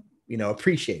feel,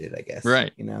 appreciated, I guess.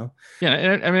 Right.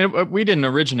 Yeah. We didn't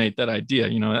originate that idea.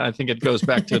 I think it goes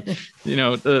back to,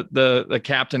 the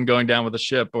captain going down with the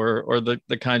ship or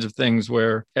the kinds of things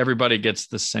where everybody gets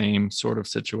the same sort of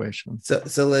situation.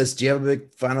 So Liz, do you have a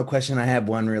big final question? I have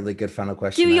one really good final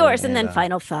question. Do yours and then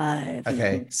final five.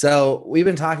 Okay. So we've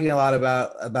been talking a lot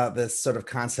about this sort of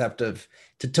concept of,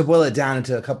 to boil it down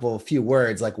into a few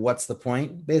words, like what's the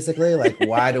point, basically? Like,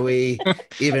 why do we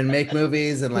even make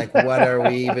movies? And like, what are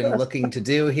we even looking to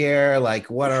do here? Like,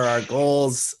 what are our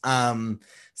goals?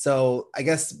 So I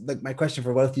guess my question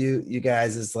for both you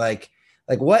guys is like,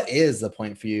 what is the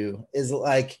point for you? Is it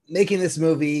like making this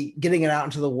movie, getting it out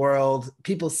into the world,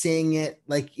 people seeing it,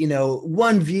 like,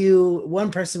 one view, one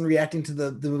person reacting to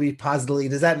the movie positively?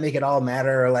 Does that make it all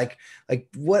matter? Or like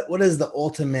what is the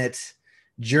ultimate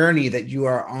journey that you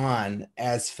are on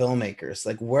as filmmakers?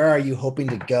 Like, where are you hoping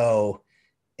to go,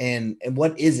 and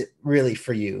what is it really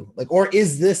for you? Like, or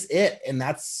is this it? And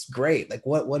that's great. Like,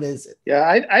 what is it?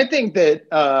 Yeah, I think that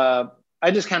I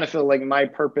just kind of feel like my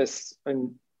purpose,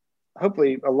 and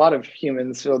hopefully a lot of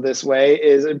humans feel this way,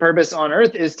 is a purpose on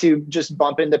earth is to just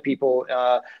bump into people.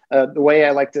 The way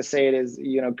I like to say it is,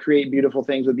 create beautiful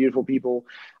things with beautiful people.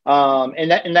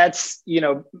 And that's,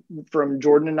 from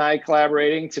Jordan and I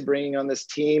collaborating to bringing on this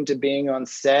team to being on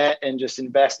set and just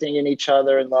investing in each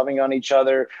other and loving on each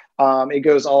other. It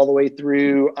goes all the way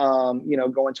through,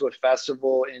 going to a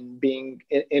festival and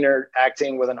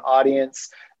interacting with an audience,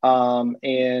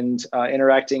 and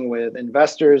interacting with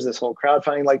investors, this whole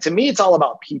crowdfunding. Like, to me, it's all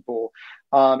about people.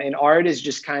 And art is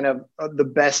just kind of the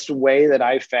best way that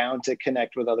I've found to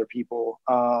connect with other people.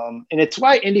 And it's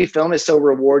why indie film is so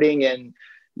rewarding, and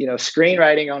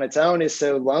screenwriting on its own is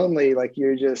so lonely. Like,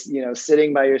 you're just,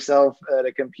 sitting by yourself at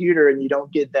a computer and you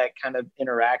don't get that kind of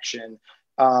interaction.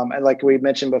 And like we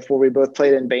mentioned before, we both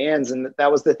played in bands, and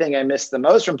that was the thing I missed the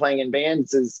most from playing in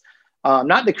bands is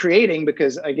not the creating,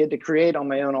 because I get to create on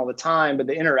my own all the time, but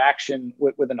the interaction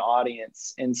with an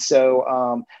audience. And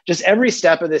so just every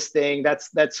step of this thing,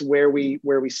 that's where we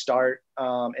start.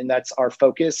 And that's our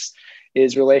focus,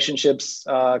 is relationships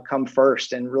come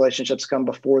first, and relationships come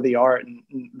before the art,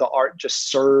 and the art just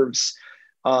serves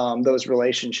those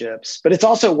relationships. But it's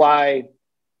also why,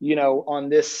 on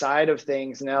this side of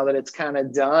things, now that it's kind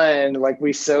of done, like,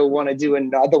 we so want to do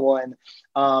another one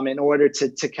in order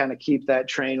to kind of keep that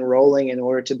train rolling, in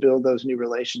order to build those new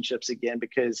relationships again,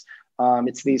 because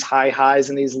it's these high highs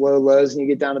and these low lows, and you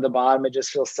get down to the bottom, it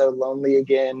just feels so lonely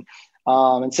again.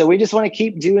 And so we just want to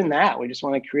keep doing that. We just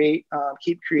want to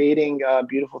keep creating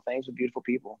beautiful things with beautiful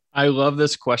people. I love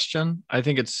this question. I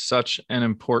think it's such an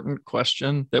important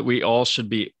question that we all should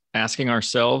be asking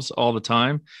ourselves all the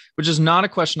time, which is not a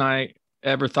question I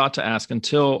ever thought to ask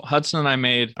until Hudson and I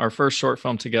made our first short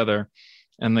film together.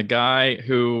 And the guy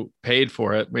who paid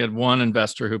for it, we had one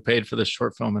investor who paid for this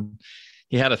short film, and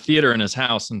he had a theater in his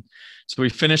house. And so we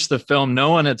finished the film.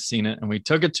 No one had seen it. And we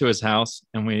took it to his house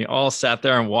and we all sat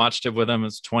there and watched it with him. It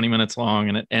was 20 minutes long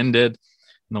and it ended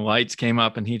and the lights came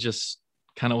up and he just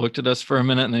kind of looked at us for a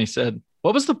minute and then he said,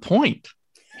 "What was the point?"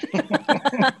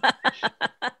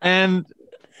 And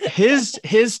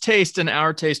his taste and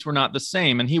our taste were not the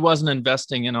same. And he wasn't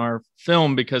investing in our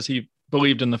film because he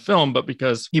believed in the film, but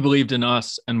because he believed in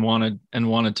us and wanted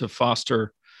to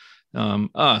foster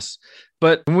us.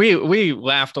 But we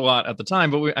laughed a lot at the time,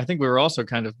 but I think we were also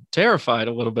kind of terrified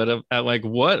a little bit at like,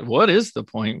 what is the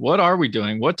point? What are we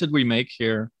doing? What did we make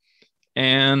here?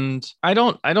 And I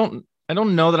don't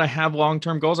know that I have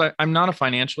long-term goals. I'm not a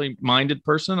financially minded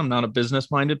person. I'm not a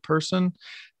business minded person.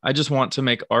 I just want to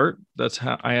make art. That's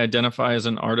how I identify as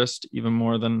an artist, even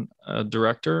more than a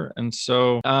director. And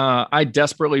so I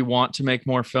desperately want to make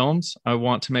more films. I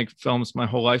want to make films my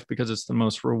whole life because it's the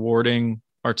most rewarding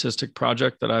artistic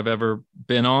project that I've ever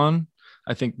been on.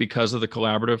 I think because of the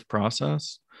collaborative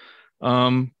process.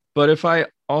 But if I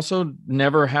also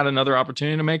never had another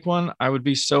opportunity to make one, I would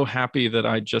be so happy that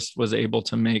I just was able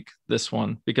to make this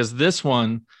one, because this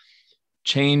one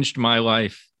changed my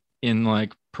life in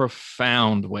like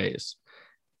profound ways.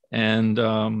 And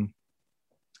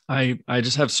I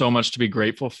just have so much to be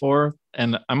grateful for.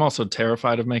 And I'm also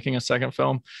terrified of making a second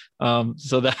film.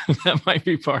 So that might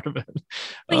be part of it.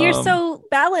 But you're so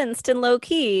balanced and low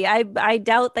key. I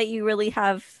doubt that you really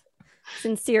have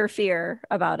sincere fear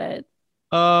about it.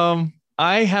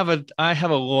 I have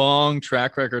a long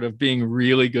track record of being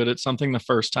really good at something the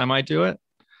first time I do it,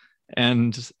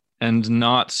 and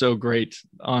not so great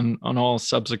on all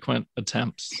subsequent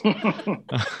attempts.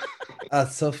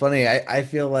 It's so funny. I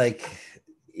feel like,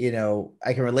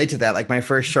 I can relate to that. Like my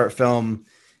first short film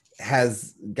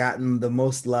has gotten the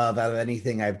most love out of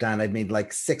anything I've done. I've made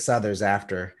like 6 others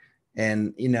after,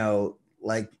 and even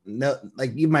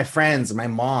my friends, my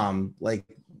mom, like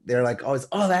they're like always,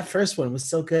 "Oh, that first one was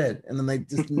so good," and then like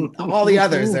just all the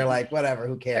others, they're like, "Whatever,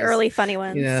 who cares?" The early funny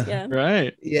ones, yeah.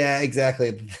 Right? Yeah,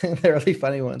 exactly. The early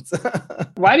funny ones.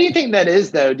 Why do you think that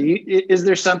is, though? Is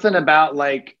there something about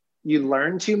like you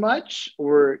learn too much,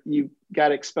 or you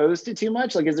got exposed to too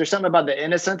much? Like, is there something about the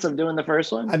innocence of doing the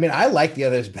first one? I mean, I like the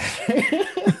others better.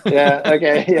 Yeah.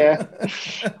 Okay. Yeah.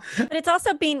 But it's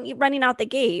also running out the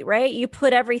gate, right? You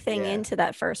put everything into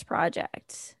that first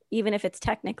project, even if it's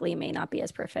technically may not be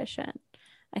as proficient.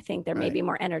 I think there may be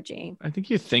more energy. I think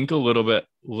you think a little bit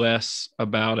less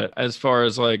about it as far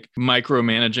as like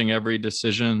micromanaging every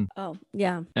decision. Oh,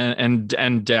 yeah.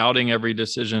 And doubting every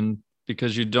decision,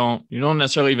 because you don't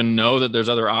necessarily even know that there's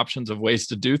other options of ways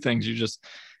to do things.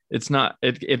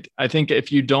 I think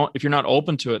if you're not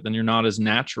open to it, then you're not as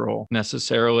natural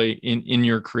necessarily in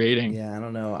your creating. Yeah, I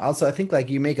don't know. Also, I think like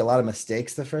you make a lot of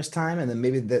mistakes the first time, and then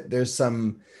maybe there's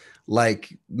some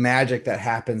like magic that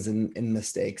happens in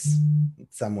mistakes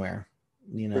somewhere,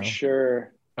 For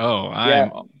sure. Oh,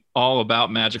 I'm all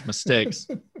about magic mistakes.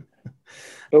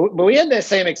 But we had that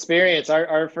same experience.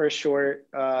 Our first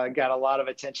short got a lot of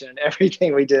attention, and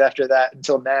everything we did after that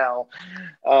until now.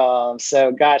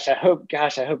 So gosh, I hope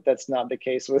that's not the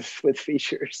case with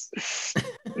features.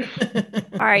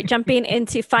 All right, jumping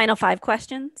into final 5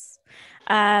 questions.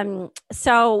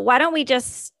 So why don't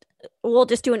we'll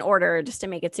just do an order just to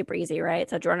make it super easy, right?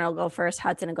 So Jordan will go first,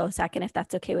 Hudson will go second, if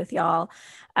that's okay with y'all.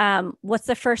 What's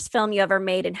the first film you ever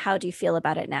made, and how do you feel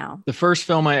about it now? The first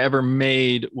film I ever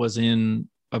made was in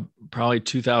probably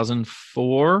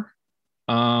 2004.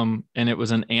 And it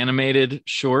was an animated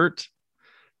short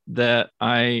that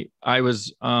I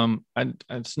was,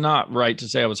 it's not right to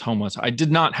say I was homeless. I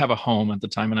did not have a home at the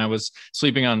time, and I was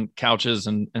sleeping on couches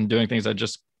and doing things. I'd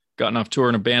just gotten off tour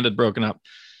and a band had broken up.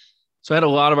 So I had a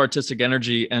lot of artistic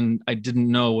energy, and I didn't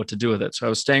know what to do with it. So I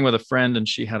was staying with a friend, and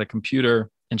she had a computer,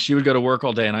 and she would go to work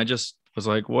all day. And I just was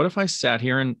like, what if I sat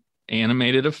here and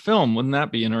animated a film? Wouldn't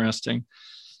that be interesting?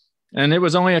 And it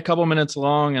was only a couple minutes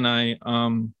long, and I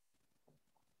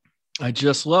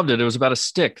just loved it. It was about a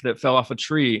stick that fell off a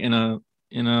tree in a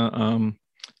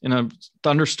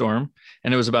thunderstorm,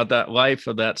 and it was about that life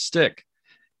of that stick.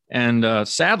 And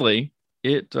sadly,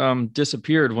 it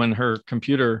disappeared when her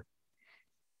computer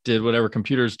did whatever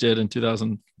computers did in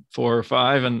 2004 or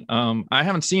 5. And I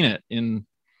haven't seen it in,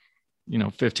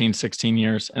 15, 16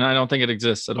 years, and I don't think it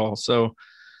exists at all. So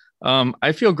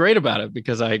I feel great about it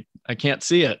because I can't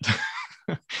see it.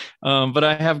 But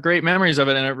I have great memories of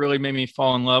it, and it really made me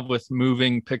fall in love with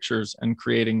moving pictures and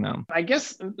creating them. I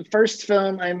guess the first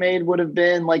film I made would have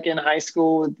been like in high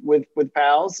school with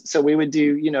pals. So we would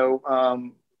do,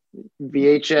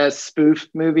 VHS spoof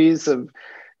movies of,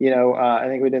 I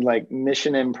think we did like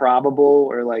Mission Improbable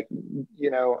or like,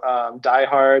 Die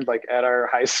Hard, like at our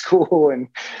high school, and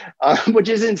which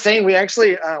is insane. We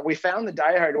actually, we found the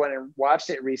Die Hard one and watched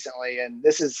it recently, and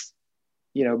this is,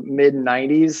 mid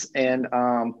 90s. And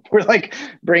we're like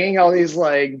bringing all these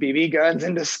like BB guns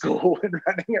into school and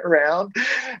running around,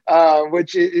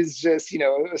 which is just,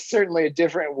 certainly a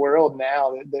different world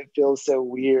now that feels so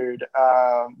weird.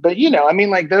 But,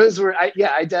 like those were,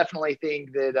 I definitely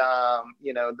think that,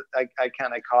 I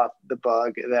kind of caught the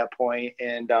bug at that point.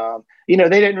 And, they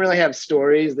didn't really have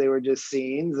stories. They were just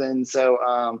scenes. And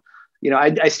so,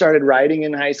 I started writing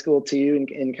in high school too,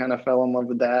 and kind of fell in love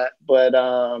with that. But,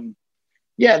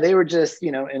 yeah, they were just,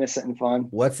 innocent and fun.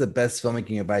 What's the best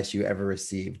filmmaking advice you ever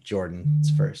received? Jordan's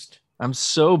first. I'm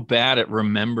so bad at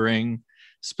remembering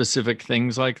specific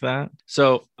things like that.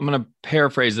 So I'm going to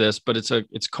paraphrase this, but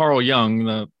it's Carl Jung,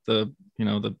 the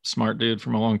smart dude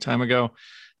from a long time ago.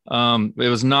 It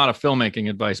was not a filmmaking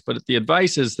advice, but the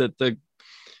advice is that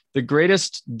the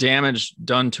greatest damage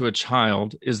done to a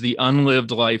child is the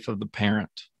unlived life of the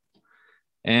parent.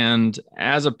 And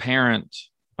as a parent,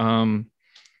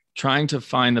 trying to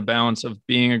find the balance of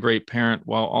being a great parent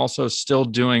while also still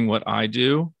doing what I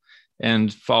do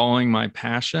and following my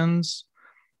passions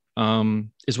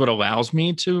is what allows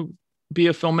me to be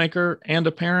a filmmaker and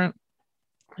a parent.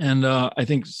 And I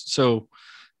think so.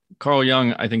 Carl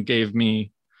Jung, I think, gave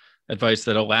me advice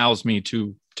that allows me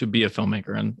to be a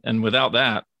filmmaker. And without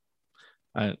that,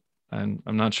 I'm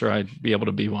not sure I'd be able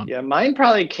to be one. Yeah, mine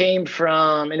probably came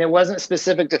from, and it wasn't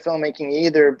specific to filmmaking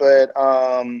either, but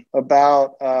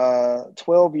about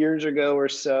 12 years ago or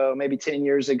so, maybe 10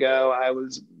 years ago, I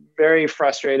was very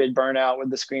frustrated, burnout with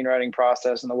the screenwriting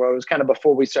process in the world. It was kind of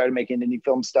before we started making indie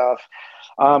film stuff.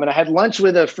 And I had lunch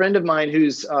with a friend of mine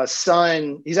whose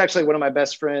son, he's actually one of my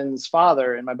best friend's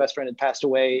father, and my best friend had passed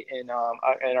away in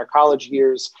our college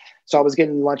years. So I was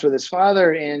getting lunch with his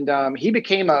father, and he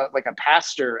became a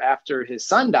pastor after his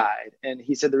son died. And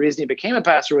he said the reason he became a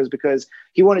pastor was because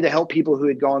he wanted to help people who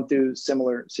had gone through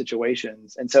similar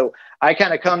situations. And so I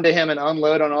kind of come to him and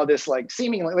unload on all this,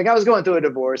 seemingly, I was going through a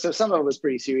divorce. So some of it was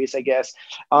pretty serious, I guess.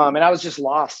 And I was just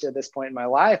lost at this point in my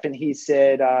life. And he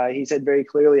said very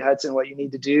clearly, Hudson, what you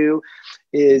need to do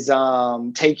is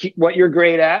take what you're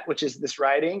great at, which is this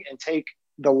writing, and take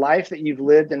the life that you've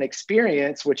lived and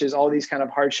experienced, which is all these kind of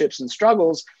hardships and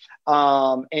struggles,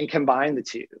 and combine the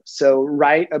two. So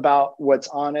write about what's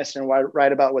honest, and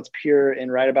write about what's pure,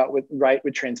 and write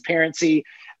with transparency.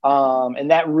 And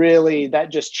that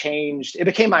just changed. It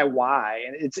became my why.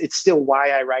 And it's still why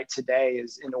I write today,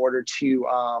 is in order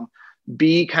to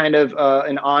be kind of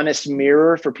an honest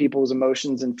mirror for people's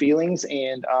emotions and feelings.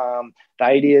 And the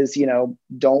idea is,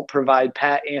 don't provide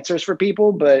pat answers for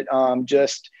people, but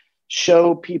just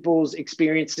show people's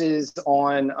experiences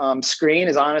on screen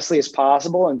as honestly as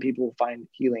possible, and people will find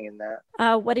healing in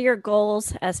that. What are your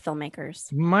goals as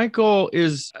filmmakers? My goal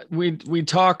is, we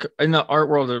talk in the art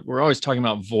world, we're always talking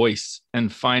about voice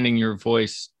and finding your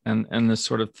voice and this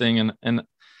sort of thing. And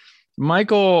my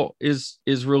goal is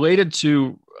related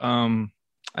to, I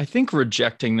think,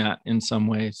 rejecting that in some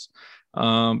ways,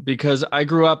 because I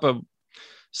grew up a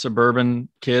suburban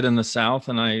kid in the South,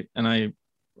 and I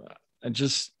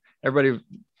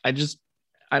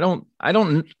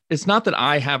don't, it's not that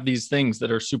I have these things that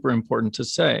are super important to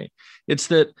say. It's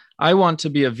that I want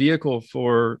to be a vehicle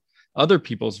for other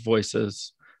people's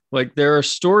voices. Like, there are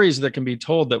stories that can be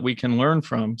told that we can learn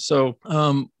from. So,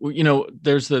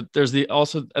 there's the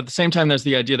also at the same time, there's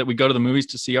the idea that we go to the movies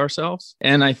to see ourselves.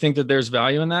 And I think that there's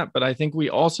value in that, but I think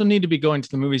we also need to be going to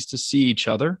the movies to see each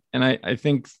other. And I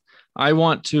think I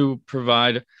want to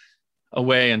provide a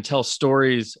way and tell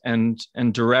stories and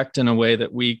direct in a way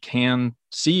that we can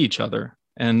see each other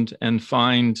and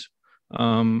find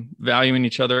value in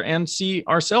each other and see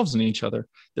ourselves in each other.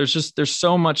 There's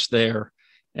so much there,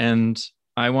 and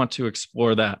I want to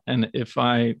explore that. And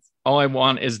all I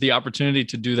want is the opportunity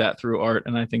to do that through art.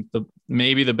 And I think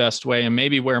maybe the best way, and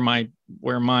maybe where my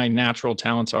natural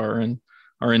talents are in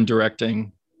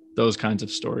directing those kinds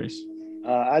of stories.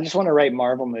 I just want to write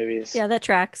Marvel movies. Yeah, that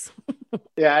tracks.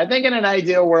 Yeah, I think in an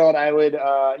ideal world, I would,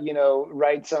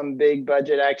 write some big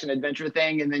budget action adventure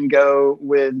thing, and then go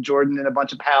with Jordan and a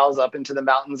bunch of pals up into the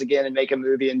mountains again and make a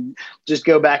movie, and just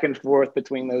go back and forth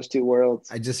between those two worlds.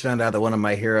 I just found out that one of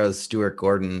my heroes, Stuart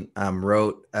Gordon,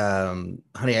 wrote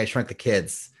Honey, I Shrunk the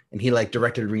Kids. and he like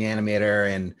directed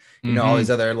Reanimator and all these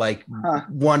other like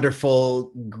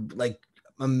wonderful like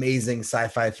amazing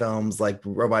sci-fi films like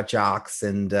Robot Jocks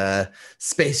and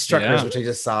Space Truckers, which I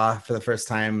just saw for the first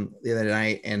time the other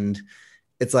night. And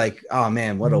it's like, oh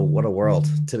man, what a world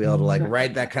to be able to like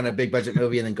write that kind of big budget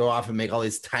movie and then go off and make all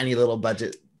these tiny little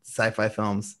budget sci-fi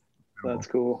films. That's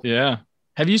cool. Yeah.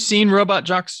 Have you seen Robot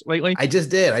Jocks lately? I just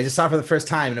did. I just saw it for the first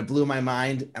time and it blew my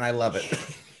mind and I love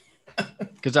it.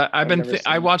 Because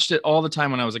I watched it all the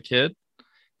time when I was a kid,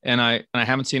 and I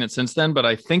haven't seen it since then, but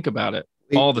I think about it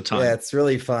all the time. Yeah, it's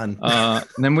really fun. And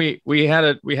then we had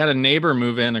a neighbor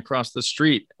move in across the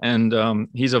street, and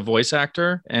he's a voice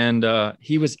actor, and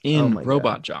he was in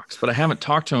Robot Jocks, but I haven't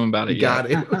talked to him about it yet.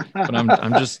 But I'm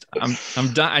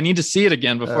done. I need to see it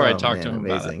again before I talk to him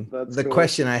about it. The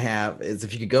question I have is,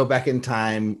 if you could go back in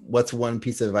time, what's one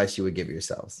piece of advice you would give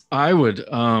yourselves? I would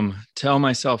tell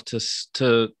myself to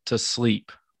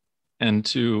sleep, and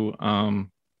to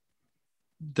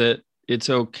that it's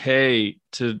okay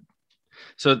to.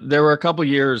 So there were a couple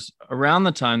years around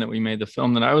the time that we made the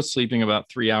film that I was sleeping about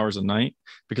 3 hours a night,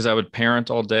 because I would parent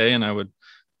all day and I would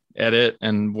edit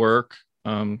and work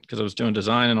because I was doing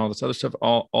design and all this other stuff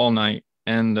all night.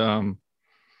 And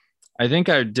I think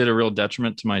I did a real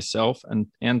detriment to myself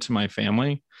and to my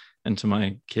family and to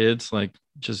my kids, like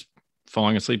just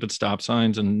falling asleep at stop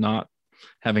signs and not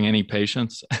having any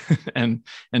patience and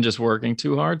just working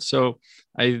too hard. So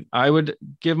I would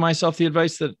give myself the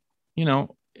advice that,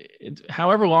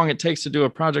 however long it takes to do a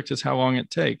project is how long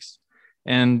it takes.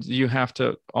 And you have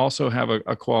to also have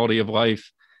a quality of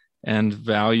life and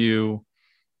value,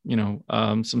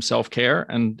 some self-care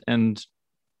and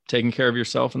taking care of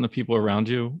yourself and the people around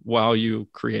you while you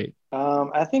create.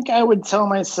 I think I would tell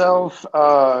myself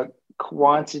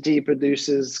quantity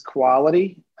produces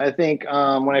quality. I think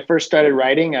when I first started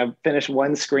writing, I finished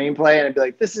one screenplay and I'd be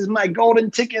like, this is my golden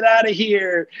ticket out of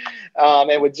here.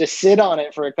 And would just sit on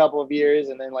it for a couple of years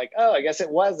and then like, oh, I guess it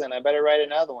wasn't. I better write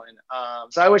another one.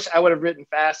 So I wish I would have written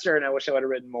faster, and I wish I would have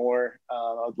written more.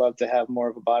 I would love to have more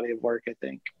of a body of work, I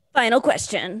think. Final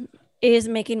question. Is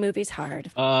making movies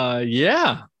hard?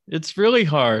 Yeah, it's really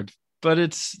hard, but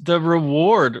it's the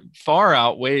reward far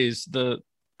outweighs the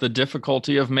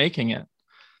difficulty of making it.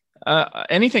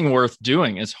 Anything worth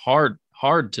doing is hard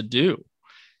to do.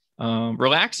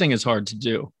 Relaxing is hard to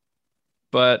do,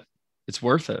 but it's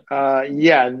worth it.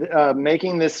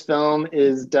 Making this film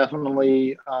is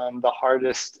definitely the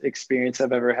hardest experience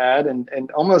I've ever had.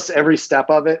 And almost every step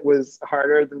of it was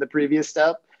harder than the previous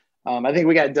step. I think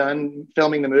we got done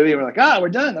filming the movie and we're like, we're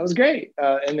done. That was great.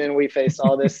 And then we faced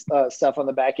all this stuff on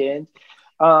the back end.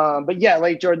 But yeah,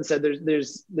 like Jordan said,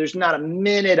 there's not a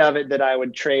minute of it that I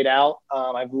would trade out.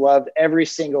 I've loved every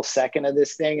single second of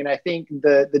this thing. And I think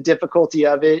the difficulty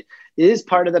of it is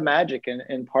part of the magic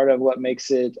and part of what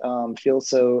makes it feel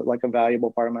so like a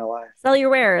valuable part of my life. Sell your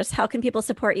wares. How can people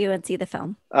support you and see the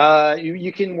film?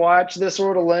 You can watch This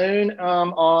World Alone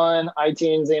on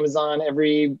iTunes, Amazon,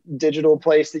 every digital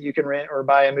place that you can rent or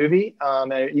buy a movie.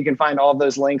 You can find all of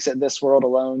those links at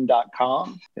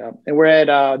thisworldalone.com. Yeah. And we're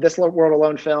at This World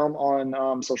Alone Film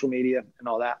on social media and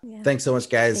all that. Yeah. Thanks so much,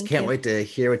 guys. Can't wait to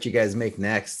hear what you guys make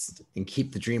next and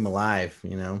keep the dream alive,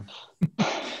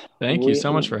 Thank you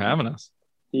so much for having us.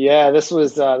 Yeah, this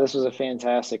was a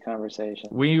fantastic conversation.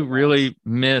 We really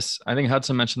miss, I think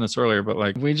Hudson mentioned this earlier, but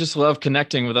like we just love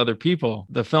connecting with other people.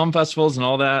 The film festivals and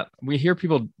all that, we hear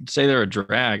people say they're a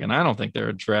drag, and I don't think they're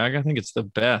a drag. I think it's the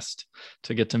best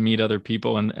to get to meet other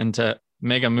people, and to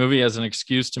make a movie as an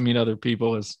excuse to meet other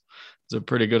people is a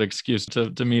pretty good excuse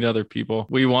to meet other people.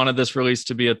 We wanted this release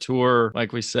to be a tour,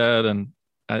 like we said, and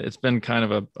it's been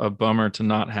kind of a bummer to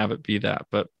not have it be that,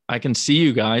 but I can see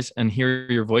you guys and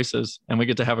hear your voices, and we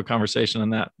get to have a conversation,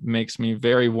 and that makes me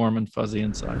very warm and fuzzy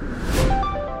inside.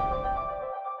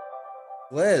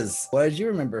 Liz, what did you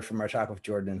remember from our talk with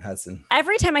Jordan and Hudson?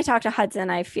 Every time I talk to Hudson,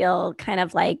 I feel kind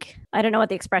of like, I don't know what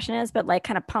the expression is, but like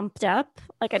kind of pumped up.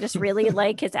 Like I just really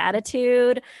like his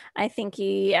attitude. I think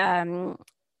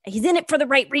he's in it for the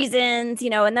right reasons,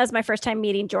 and that was my first time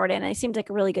meeting Jordan. And he seemed like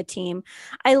a really good team.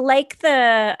 I like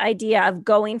the idea of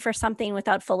going for something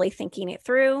without fully thinking it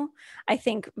through. I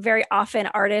think very often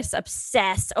artists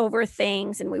obsess over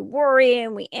things and we worry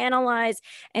and we analyze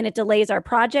and it delays our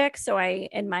projects. So I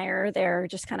admire their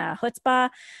just kind of chutzpah.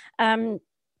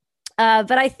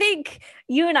 But I think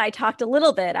you and I talked a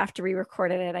little bit after we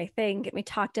recorded it. I think we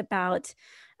talked about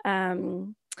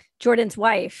Jordan's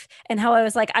wife and how I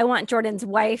was like, I want Jordan's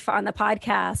wife on the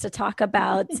podcast to talk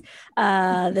about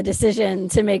the decision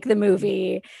to make the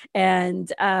movie.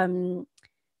 And,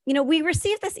 we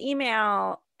received this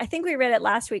email I think we read it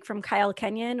last week from Kyle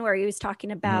Kenyon, where he was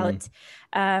talking about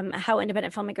how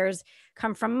independent filmmakers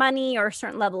come from money or a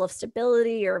certain level of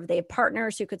stability, or if they have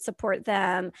partners who could support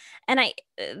them. And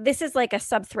this is like a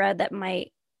sub thread that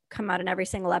might come out in every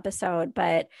single episode,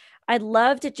 but I'd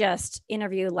love to just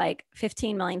interview like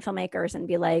 15 million filmmakers and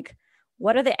be like,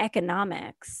 what are the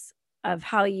economics of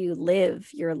how you live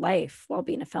your life while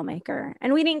being a filmmaker?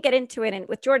 And we didn't get into it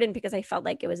with Jordan because I felt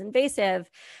like it was invasive.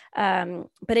 But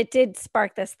it did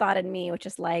spark this thought in me, which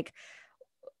is like,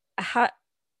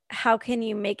 how can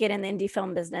you make it in the indie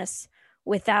film business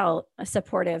without a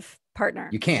supportive partner?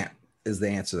 You can't, is the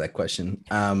answer to that question.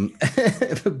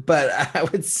 But I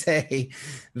would say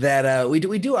that we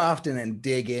do often and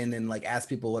dig in and like ask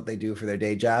people what they do for their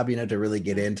day job, to really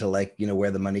get into like, where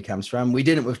the money comes from. We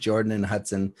did it with Jordan and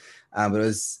Hudson, but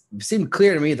it seemed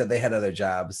clear to me that they had other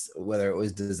jobs, whether it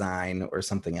was design or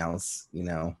something else,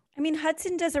 I mean,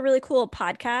 Hudson does a really cool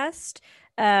podcast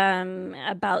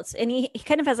about, and he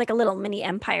kind of has like a little mini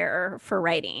empire for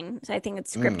writing. So I think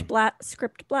it's Script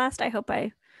Blast. I hope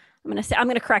I'm going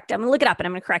to correct it. I'm going to look it up and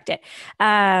I'm going to correct it.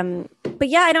 But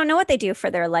yeah, I don't know what they do for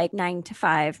their like 9 to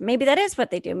 5. Maybe that is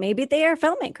what they do. Maybe they are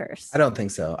filmmakers. I don't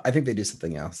think so. I think they do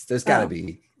something else. There's got to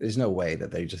be, there's no way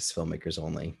that they're just filmmakers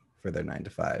only for their 9 to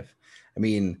 5. I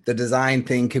mean, the design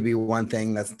thing could be one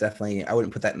thing. That's definitely, I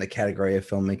wouldn't put that in the category of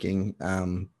filmmaking.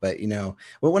 But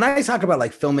when I talk about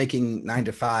like filmmaking 9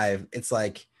 to 5, it's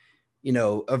like,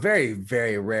 a very,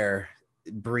 very rare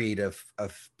breed of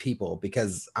people,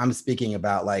 because I'm speaking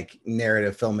about like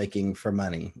narrative filmmaking for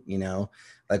money.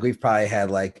 Like we've probably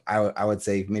had like I would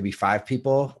say maybe 5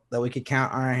 people that we could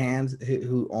count on our hands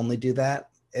who only do that,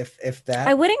 if that.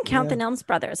 I wouldn't count the Nelms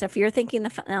brothers. If you're thinking the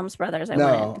Nelms brothers,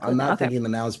 No, I'm not thinking the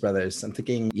Nelms brothers. I'm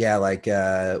thinking like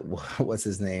what's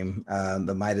his name,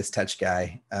 the Midas Touch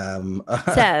guy,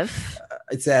 Zev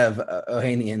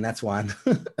Ohanian, that's one.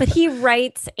 But he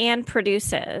writes and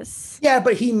produces. Yeah,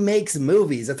 but he makes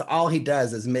movies. That's all he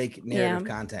does is make narrative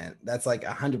content. That's like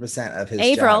 100% of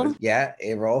his job. Yeah,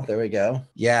 Averill. There we go.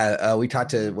 Yeah, we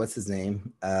talked to, what's his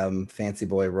name? Fancy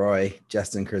Boy Roy,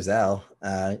 Justin Kurzel.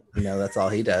 That's all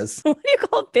he does. What do you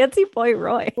call Fancy Boy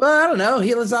Roy? Well, I don't know.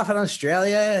 He lives off in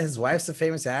Australia. His wife's a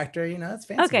famous actor. That's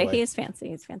Fancy Okay, Boy. He is fancy.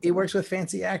 He's fancy. He works with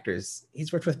fancy actors.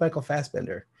 He's worked with Michael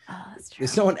Fassbender. Oh, that's true.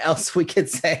 There's no one else we could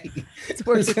say. It's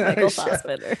worked with Michael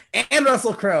Fassbender. And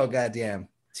Russell Crowe, goddamn.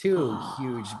 2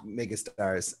 huge mega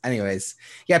stars. Anyways,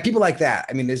 yeah, people like that.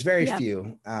 I mean, there's very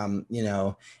few, and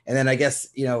then I guess,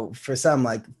 for some,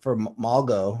 like for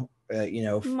Malgo,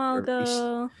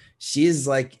 she's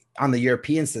like on the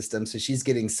European system. So she's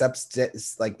getting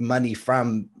like money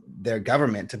from their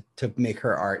government to make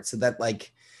her art. So that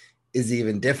like is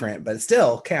even different, but it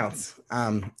still counts.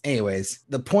 Anyways,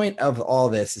 the point of all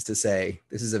this is to say,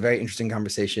 this is a very interesting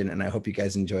conversation and I hope you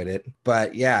guys enjoyed it.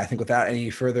 But yeah, I think without any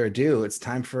further ado, it's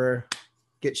time for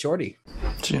Get Shorty.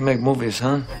 So you make movies,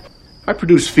 huh? I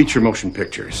produce feature motion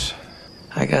pictures.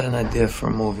 I got an idea for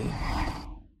a movie.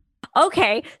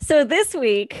 Okay, so this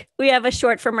week we have a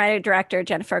short from writer-director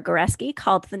Jennifer Gareski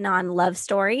called The Non-Love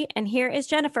Story. And here is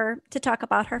Jennifer to talk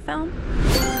about her film.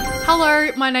 Hello,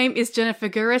 my name is Jennifer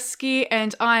Gareski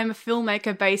and I'm a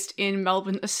filmmaker based in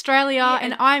Melbourne, Australia,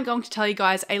 and I'm going to tell you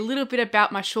guys a little bit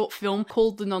about my short film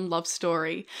called The Non-Love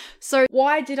Story. So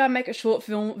why did I make a short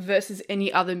film versus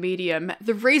any other medium?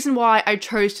 The reason why I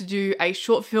chose to do a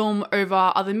short film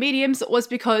over other mediums was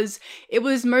because it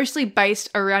was mostly based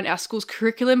around our school's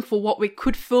curriculum for what we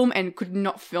could film and could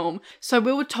not film. So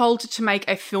we were told to make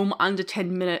a film under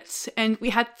 10 minutes and we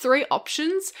had 3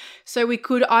 options. So we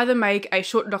could either make a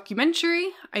short documentary,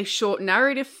 a short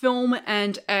narrative film,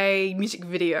 and a music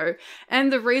video.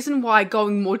 And the reason why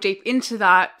going more deep into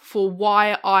that for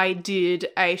why I did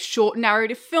a short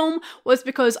narrative film was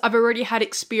because I've already had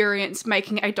experience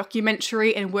making a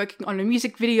documentary and working on a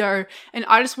music video, and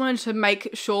I just wanted to make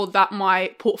sure that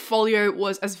my portfolio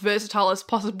was as versatile as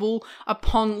possible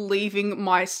upon leaving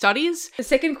my studies. The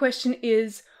second question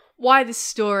is, why this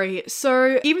story?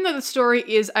 So even though the story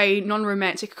is a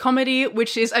non-romantic comedy,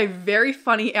 which is a very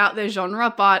funny out there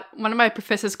genre, but one of my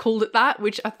professors called it that,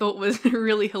 which I thought was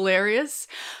really hilarious.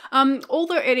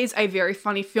 Although it is a very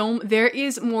funny film, there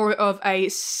is more of a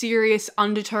serious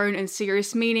undertone and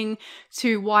serious meaning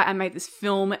to why I made this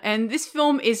film. And this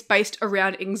film is based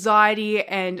around anxiety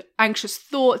and anxious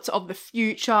thoughts of the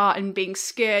future and being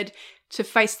scared to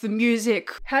face the music.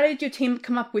 How did your team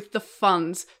come up with the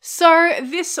funds? So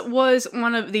this was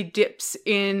one of the dips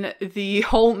in the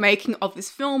whole making of this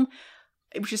film,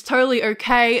 which is totally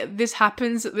okay. This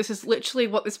happens. This is literally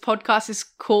what this podcast is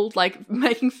called. Like,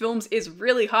 making films is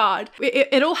really hard.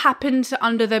 It all happened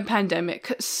under the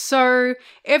pandemic. So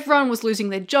everyone was losing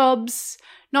their jobs.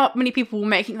 Not many people were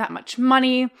making that much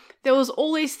money. There was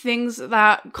all these things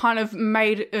that kind of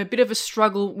made a bit of a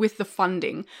struggle with the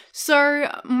funding. So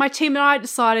my team and I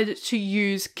decided to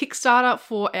use Kickstarter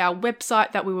for our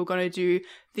website that we were going to do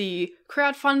the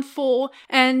crowdfund for.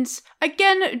 And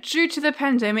again, due to the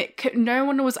pandemic, no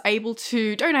one was able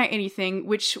to donate anything,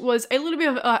 which was a little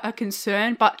bit of a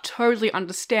concern, but totally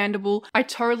understandable. I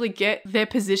totally get their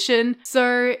position.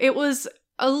 So it was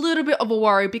a little bit of a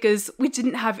worry because we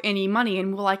didn't have any money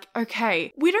and we're like,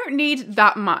 okay, we don't need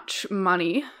that much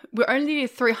money. We only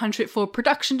needed $300 for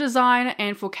production design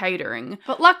and for catering.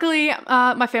 But luckily,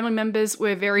 my family members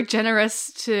were very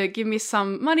generous to give me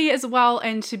some money as well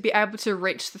and to be able to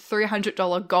reach the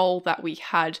 $300 goal that we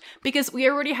had, because we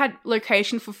already had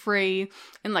location for free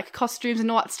and like costumes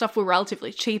and all that stuff were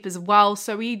relatively cheap as well.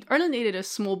 So we only needed a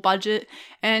small budget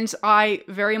and I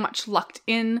very much lucked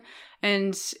in.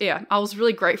 And yeah, I was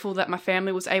really grateful that my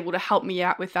family was able to help me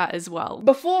out with that as well.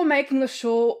 Before making the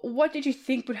short, what did you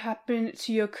think would happen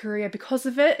to your career because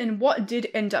of it, and what did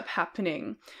end up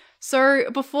happening? So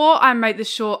before I made this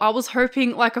short, I was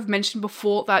hoping, like I've mentioned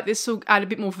before, that this will add a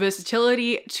bit more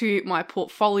versatility to my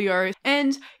portfolio.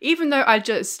 And even though I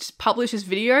just published this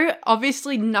video,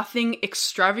 obviously nothing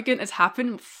extravagant has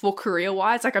happened for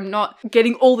career-wise. Like I'm not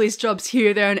getting all these jobs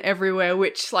here, there, and everywhere,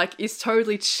 which like is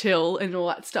totally chill and all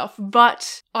that stuff.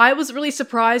 But I was really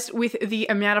surprised with the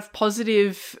amount of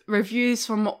positive reviews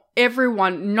from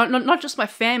everyone, not just my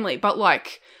family, but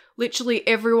like literally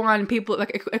everyone, people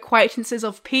like acquaintances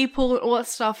of people and all that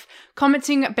stuff,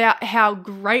 commenting about how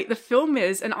great the film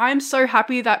is. And I'm so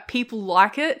happy that people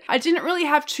like it. I didn't really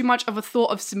have too much of a thought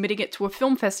of submitting it to a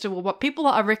film festival, but people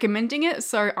are recommending it,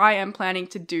 so I am planning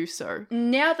to do so.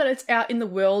 Now that it's out in the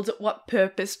world, what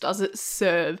purpose does it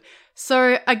serve?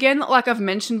 So again, like I've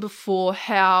mentioned before,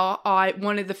 how I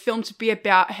wanted the film to be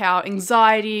about how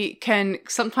anxiety can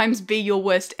sometimes be your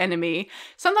worst enemy.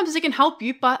 Sometimes it can help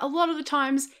you, but a lot of the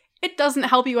times it doesn't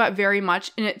help you out very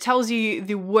much, and it tells you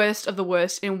the worst of the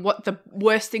worst and what the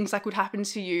worst things that could happen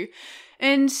to you.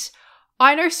 And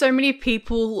I know so many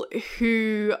people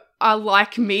who are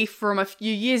like me from a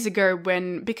few years ago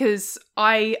because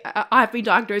I've been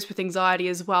diagnosed with anxiety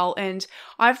as well, and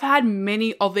I've had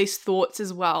many of these thoughts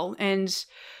as well. And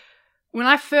when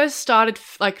I first started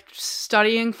like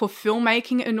studying for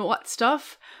filmmaking and all that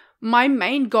stuff, my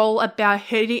main goal about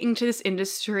heading into this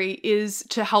industry is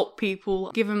to help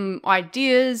people, give them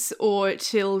ideas or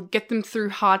to get them through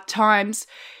hard times,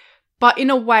 but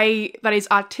in a way that is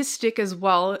artistic as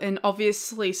well, and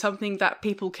obviously something that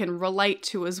people can relate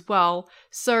to as well.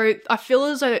 So I feel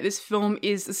as though that this film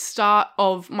is the start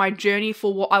of my journey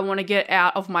for what I want to get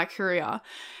out of my career.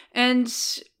 And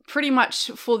pretty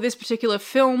much for this particular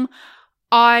film,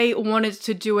 I wanted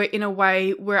to do it in a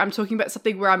way where I'm talking about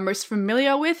something where I'm most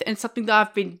familiar with and something that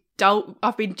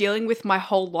I've been dealing with my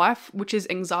whole life, which is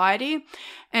anxiety.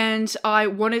 And I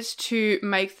wanted to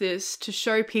make this to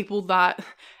show people that,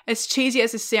 as cheesy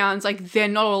as it sounds, like they're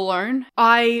not alone.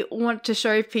 I want to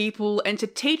show people and to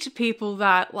teach people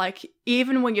that like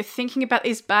even when you're thinking about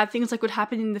these bad things that could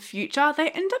happen in the future, they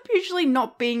end up usually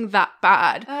not being that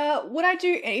bad. Would I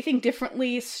do anything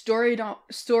differently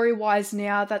story-wise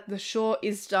now that the short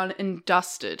is done and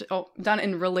dusted? Oh, done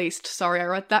and released. Sorry, I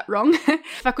wrote that wrong.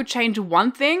 If I could change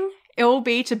one thing, it will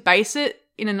be to base it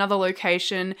in another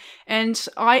location, and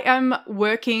I am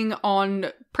working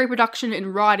on pre-production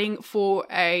and writing for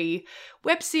a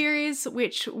web series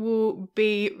which will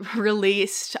be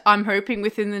released, I'm hoping,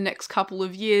 within the next couple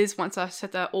of years once I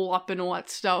set that all up and all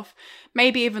that stuff,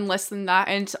 maybe even less than that.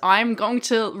 And I'm going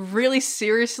to really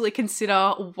seriously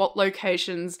consider what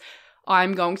locations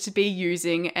I'm going to be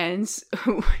using, and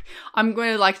I'm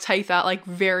going to like take that like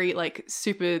very like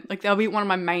super, like that'll be one of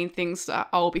my main things that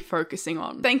I'll be focusing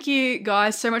on. Thank you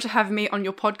guys so much for having me on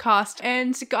your podcast.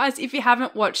 And guys, if you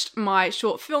haven't watched my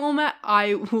short film,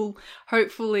 I will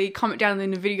hopefully comment down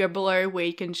in the video below where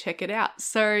you can check it out.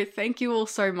 So thank you all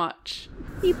so much.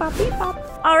 Beep bop, beep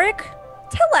bop. Alrik,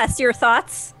 tell us your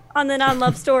thoughts on the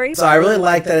non-love story. So I really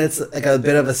like that it's like a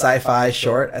bit of a sci-fi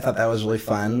short. I thought that was really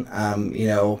fun. You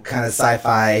know, kind of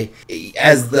sci-fi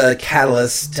as the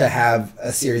catalyst to have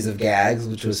a series of gags,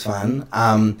 which was fun.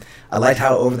 I liked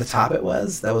how over the top it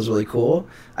was. That was really cool.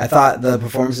 I thought the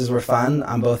performances were fun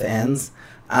on both ends.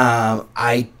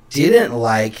 I didn't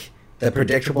like the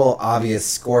predictable, obvious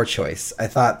score choice. I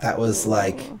thought that was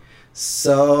like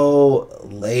so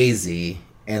lazy.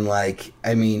 And like,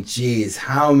 I mean, geez,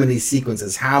 how many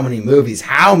sequences, how many movies,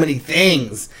 how many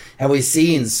things have we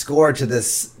seen score to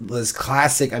this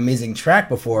classic amazing track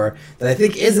before that I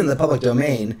think is in the public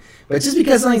domain. But just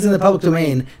because something's in the public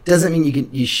domain doesn't mean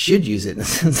you should use it in a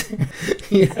sense.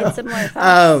 You know? Similar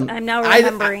thoughts. I'm now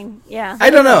remembering.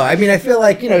 I don't know. I mean, I feel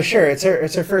like, sure, it's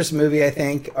her first movie, I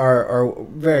think, or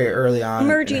very early on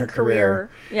emerging in her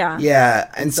career. Yeah. Yeah,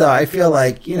 and so I feel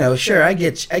like, sure, I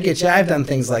get you. I've done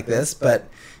things like this, but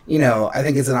I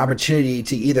think it's an opportunity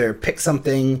to either pick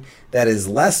something that is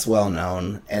less well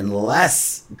known and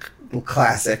less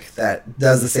classic that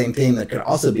does the same thing that could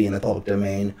also be in the public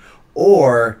domain,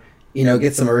 or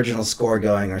get some original score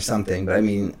going or something. But I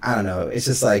mean, I don't know. It's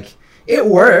just like, it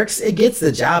works. It gets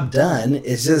the job done.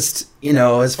 It's just,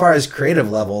 as far as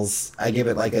creative levels, I give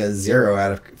it like a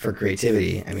 0 for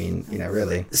creativity. I mean,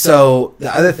 really. So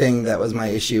the other thing that was my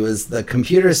issue is the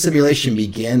computer simulation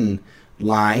begin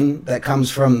line that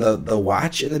comes from the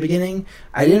watch in the beginning.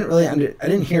 I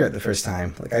didn't hear it the first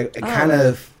time. Like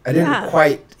I didn't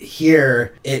quite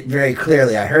hear it very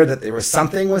clearly. I heard that there was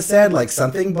something was said, like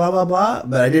something blah blah blah,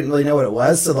 but I didn't really know what it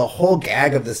was. So the whole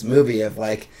gag of this movie of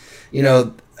like,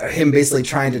 him basically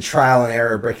trying to trial and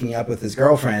error breaking up with his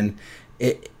girlfriend,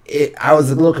 I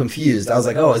was a little confused. I was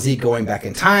like, oh, is he going back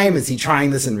in time? Is he trying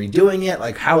this and redoing it?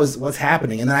 Like, what's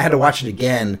happening? And then I had to watch it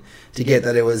again to get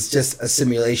that it was just a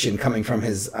simulation coming from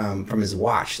his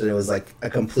watch, that it was like a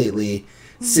completely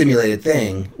simulated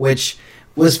thing, which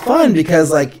was fun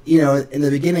because, like, in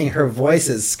the beginning, her voice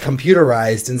is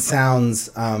computerized and sounds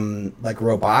like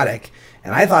robotic.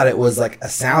 And I thought it was like a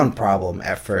sound problem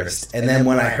at first. And then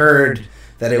when I heard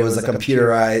that it was a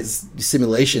computerized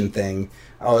simulation thing,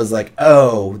 I was like,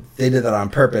 oh, they did that on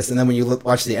purpose. And then when you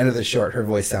watch the end of the short, her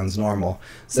voice sounds normal.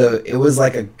 So it was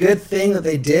like a good thing that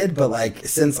they did. But like,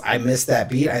 since I missed that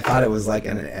beat, I thought it was like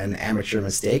an amateur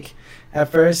mistake at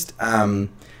first.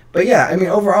 But yeah, I mean,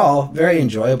 overall, very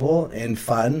enjoyable and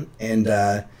fun. And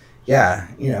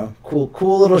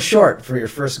cool little short for your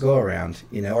first go around,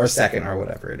 or second or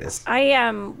whatever it is.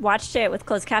 I watched it with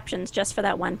closed captions just for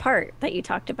that one part that you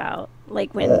talked about.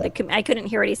 Like when I couldn't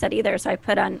hear what he said either, so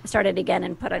I started again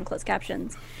and put on closed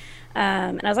captions.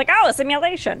 And I was like, oh, a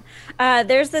simulation.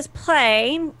 There's this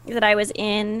play that I was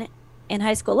in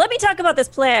high school. Let me talk about this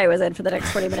play I was in for the next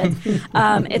 40 minutes.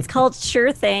 It's called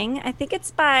Sure Thing. I think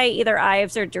it's by either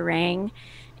Ives or Durang.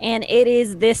 And it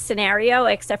is this scenario,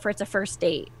 except for it's a first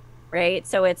date. Right.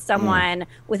 So it's someone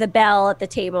with a bell at the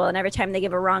table, and every time they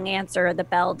give a wrong answer, the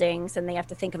bell dings and they have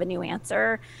to think of a new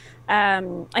answer. I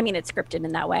mean, it's scripted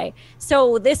in that way.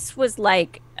 So this was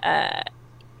like,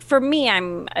 for me,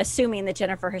 I'm assuming that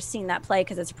Jennifer has seen that play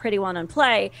because it's a pretty well-known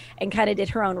play and kind of did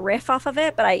her own riff off of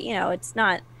it. But it's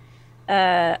not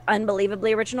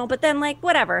unbelievably original, but then like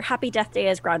whatever, Happy Death Day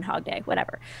is Groundhog Day,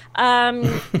 whatever.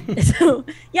 So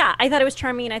yeah, I thought it was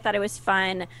charming. I thought it was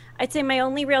fun. I'd say my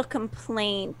only real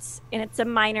complaint, and it's a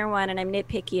minor one and I'm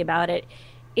nitpicky about it,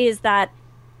 is that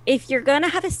if you're going to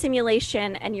have a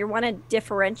simulation and you want to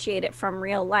differentiate it from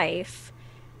real life,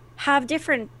 have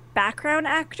different background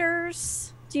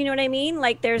actors. Do you know what I mean?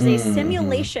 Like there's a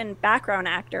simulation background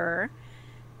actor,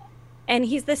 and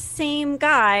he's the same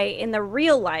guy in the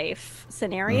real life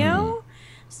scenario.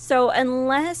 So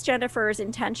unless Jennifer's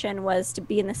intention was to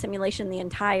be in the simulation the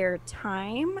entire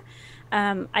time,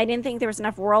 I didn't think there was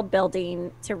enough world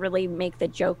building to really make the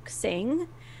joke sing.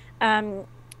 And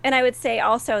I would say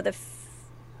also this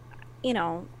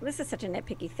is such a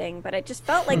nitpicky thing, but I just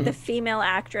felt like the female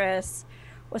actress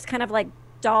was kind of like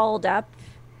dolled up,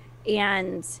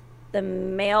 and the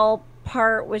male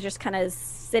part was just kind of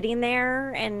sitting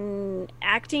there and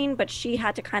acting, but she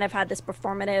had to kind of have this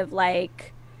performative,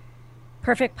 like,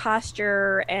 perfect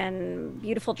posture and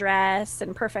beautiful dress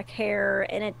and perfect hair,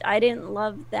 and I didn't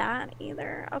love that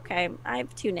either. Okay, I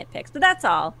have 2 nitpicks, but that's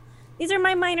all. These are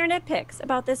my minor nitpicks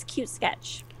about this cute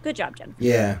sketch. Good job, Jennifer.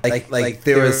 Yeah, like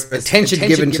there was attention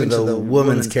given to the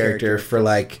woman's character for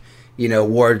like,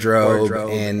 wardrobe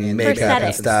and makeup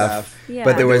and stuff. Yeah.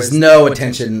 But there was no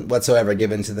attention whatsoever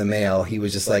given to the male. He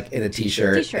was just like in a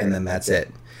t-shirt. And then that's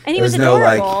it. And he was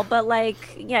adorable, but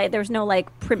there was no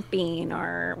like primping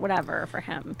or whatever for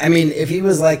him. I mean, if he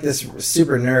was like this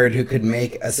super nerd who could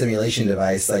make a simulation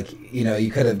device, like,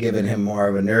 you could have given him more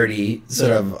of a nerdy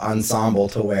sort of ensemble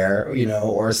to wear,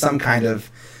 or some kind of,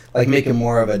 like, make him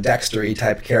more of a Dexter-y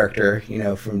type character,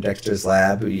 from Dexter's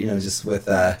Lab, just with,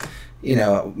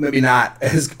 maybe not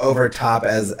as over top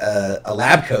as a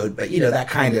lab coat, but, that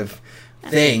kind of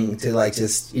thing to, like,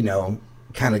 just,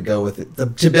 kind of go with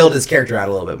it, to build his character out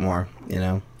a little bit more,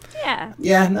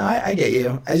 Yeah, no, I get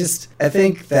you. I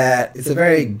think that it's a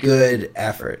very good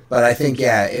effort, but I think,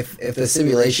 if the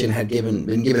simulation had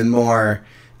been given more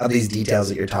of these details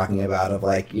that you're talking about, of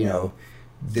like,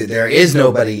 there is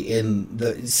nobody in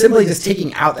the, simply just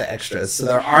taking out the extras, so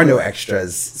there are no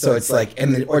extras. So it's like,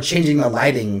 or changing the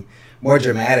lighting more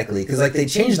dramatically, because like they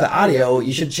changed the audio,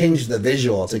 you should change the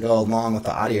visual to go along with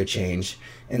the audio change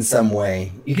in some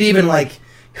way. You could even like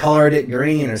colored it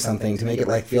green or something to make it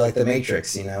like feel like the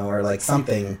Matrix, you know, or like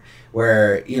something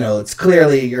where, you know, it's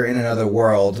clearly you're in another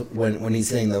world when he's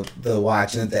hitting the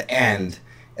watch, and at the end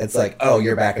it's like, oh,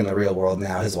 you're back in the real world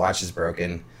now, his watch is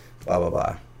broken, blah blah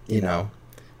blah, you know.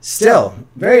 Still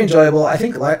very enjoyable. I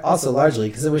think also largely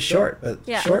because it was short, but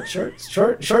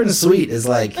short and sweet is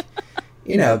like,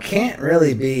 you know, can't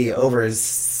really be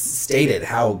overstated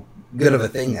how good of a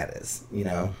thing that is, you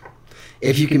know.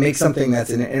 If you can make something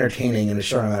that's entertaining in a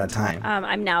short amount of time.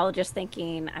 I'm now just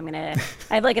thinking I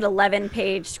have like an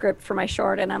 11-page script for my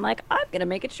short, and I'm like, I'm gonna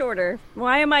make it shorter.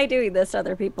 Why am I doing this to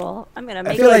other people? I'm gonna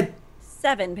make it like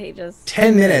 7 pages.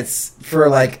 10 minutes for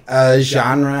like a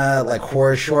genre like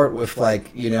horror short with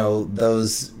like, you know,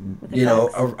 those, you know,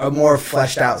 a more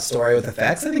fleshed out story with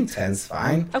effects. I think 10's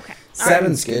fine. Okay.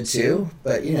 7's good too,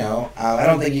 but you know, I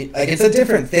don't think like it's a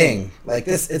different thing. Like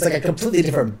this, it's like a completely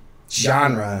different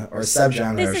genre or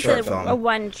subgenre of short film. A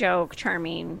one joke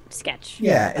charming sketch.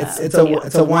 Yeah, it's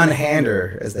a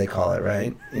one-hander, as they call it,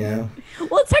 right? You know.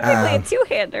 Well, it's technically a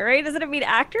two-hander, right? Doesn't it mean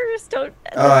actors don't?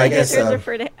 I guess so.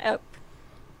 Refer to, I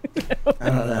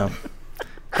don't know.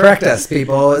 Correct us,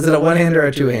 people. Is it a one-hander or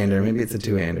a two-hander? Maybe it's a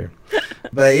two-hander.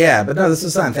 But no, this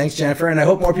was fun. Thanks, Jennifer. And I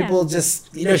hope more people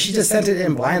just, you know, she just sent it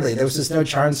in blindly. There was just no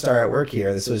Charn Star at work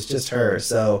here. This was just her.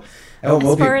 So I hope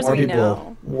more people.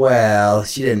 Know. Well,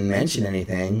 she didn't mention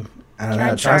anything. I don't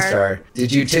know. Charn Star.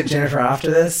 Did you tip Jennifer off to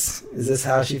this? Is this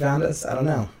how she found us? I don't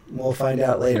know. We'll find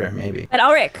out later, maybe. But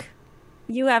Alrik,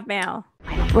 you have mail.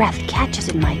 My breath catches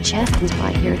in my chest until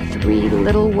I hear 3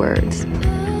 little words.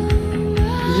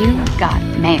 You got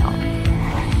mail.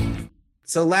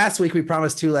 So last week we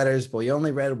promised 2 letters, but we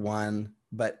only read 1.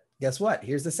 But guess what?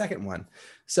 Here's the second one.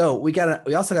 So we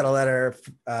also got a letter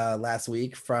last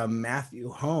week from Matthew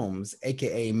Holmes,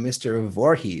 aka Mr.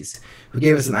 Voorhees, who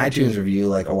gave us an iTunes review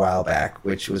like a while back,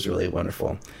 which was really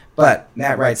wonderful. But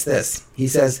Matt writes this. He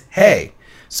says, "Hey,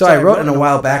 so I wrote in a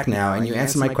while back now, and you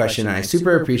answered my question, and I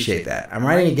super appreciate that. I'm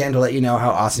writing again to let you know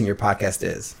how awesome your podcast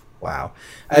is." Wow.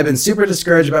 I've been super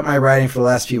discouraged about my writing for the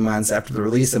last few months after the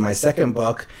release of my second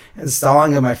book and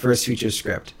stalling of my first feature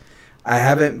script. I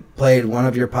haven't played one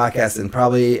of your podcasts in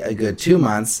probably a good 2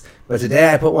 months, but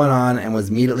today I put one on and was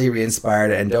immediately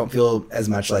re-inspired and don't feel as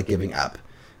much like giving up.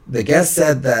 The guest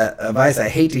said the advice I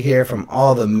hate to hear from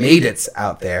all the made-its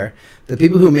out there. The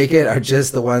people who make it are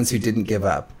just the ones who didn't give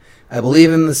up. I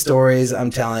believe in the stories I'm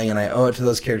telling, and I owe it to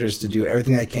those characters to do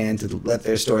everything I can to let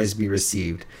their stories be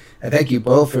received. I thank you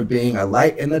both for being a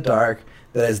light in the dark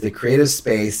that is the creative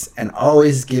space and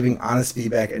always giving honest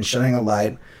feedback and shining a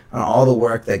light on all the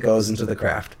work that goes into the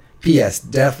craft. P.S.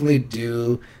 Definitely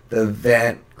do the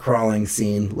vent crawling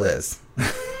scene, Liz.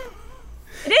 It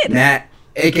is. Matt,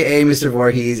 a.k.a. Mr.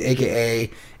 Voorhees, a.k.a.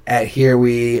 at Here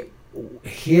We're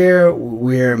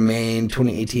Maine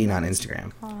 2018 on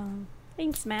Instagram.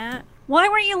 Thanks, Matt. Why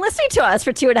weren't you listening to us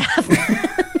for 2.5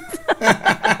 minutes?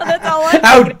 That's all I'm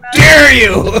How dare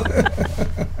you!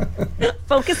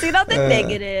 Focusing on the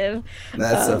negative.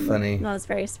 That's so funny. That was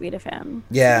very sweet of him.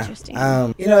 Yeah. Interesting.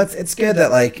 You know, it's good that,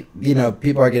 like, you know,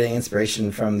 people are getting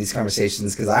inspiration from these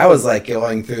conversations, because I was, like,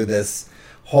 going through this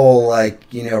whole,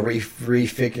 like, you know,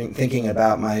 thinking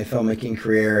about my filmmaking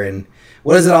career and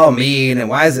what does it all mean and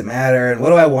why does it matter and what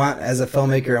do I want as a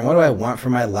filmmaker and what do I want for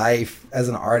my life as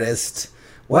an artist?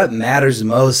 What matters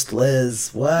most, Liz?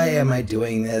 Why am I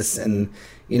doing this? And,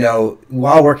 you know,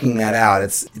 while working that out,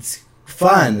 it's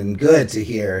fun and good to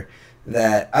hear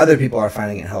that other people are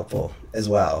finding it helpful as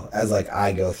well as, like,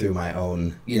 I go through my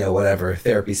own, you know, whatever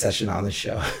therapy session on the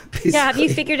show. Basically. Yeah, have you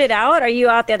figured it out? Are you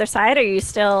out the other side? Or are you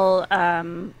still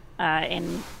in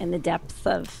the depths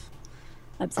of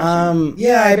obsession?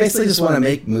 Yeah, I basically just want to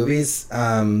make movies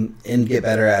and get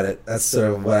better at it. That's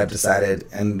sort of what I've decided,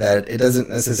 and that it doesn't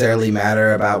necessarily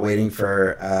matter about waiting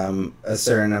for a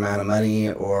certain amount of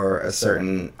money or a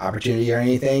certain opportunity or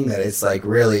anything. That it's like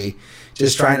really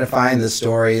just trying to find the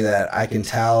story that I can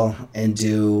tell and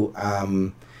do,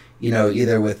 you know,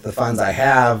 either with the funds I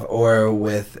have or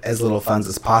with as little funds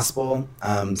as possible,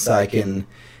 so I can,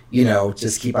 you know,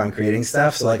 just keep on creating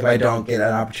stuff. So, like, if I don't get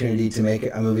an opportunity to make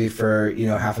a movie for, you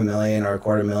know, $500,000 or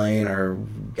 $250,000 or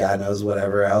God knows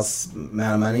whatever else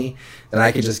amount of money, then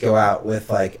I could just go out with,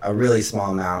 like, a really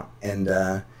small amount and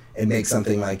make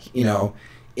something, like, you know,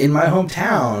 in my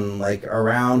hometown, like,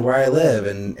 around where I live,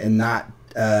 and not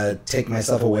take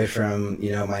myself away from,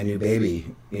 you know, my new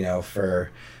baby, you know,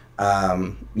 for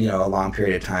a long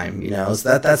period of time,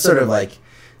 so that's sort of like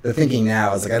the thinking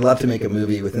now is like, I'd love to make a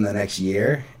movie within the next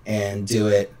year and do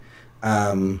it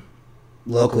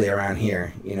locally around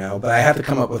here, but I have to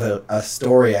come up with a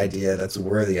story idea that's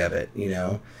worthy of it.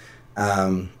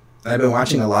 I've been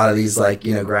watching a lot of these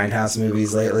grindhouse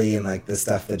movies lately, and like the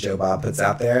stuff that Joe Bob puts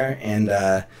out there, and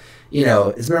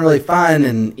it's been really fun,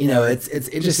 and it's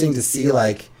interesting to see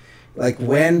like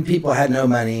when people had no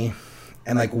money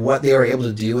and like what they were able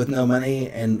to do with no money,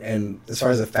 and as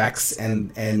far as effects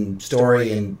and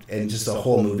story and just the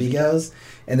whole movie goes,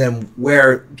 and then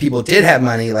where people did have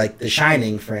money, like The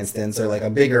Shining, for instance, or like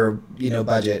a bigger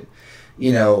budget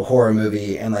horror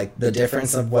movie, and like the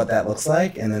difference of what that looks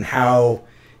like, and then how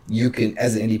you can,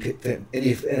 as an independent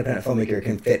filmmaker,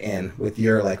 can fit in with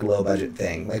your like low budget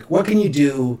thing. Like, what can you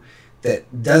do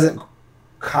that doesn't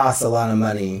cost a lot of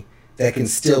money that can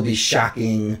still be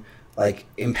shocking, like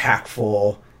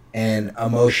impactful and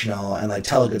emotional, and like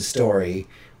tell a good story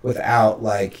without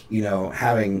like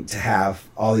having to have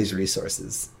all these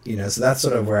resources. So that's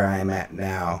sort of where I'm at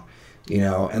now.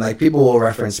 And like people will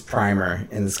reference Primer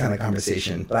in this kind of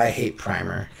conversation, but I hate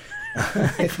Primer.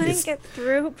 I couldn't get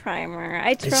through Primer.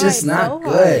 I tried. It's just not so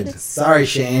good. hard. Sorry,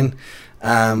 Shane.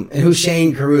 And who's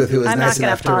Shane Carruth, who was I'm nice not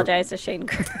enough to apologize to Shane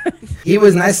Carruth. He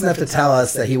was nice enough to tell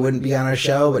us that he wouldn't be on our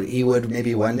show, but he would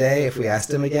maybe one day if we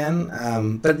asked him again.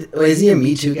 But is he a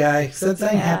Me Too guy? So that's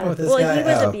something happened with this guy? Well, he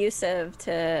was abusive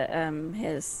to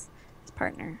his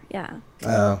partner. Yeah.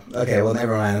 Oh, okay. Well,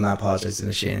 never mind. I'm not apologizing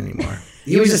to Shane anymore.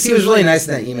 He was really nice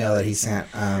in that email that he sent,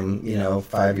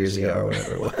 5 years ago or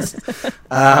whatever it was.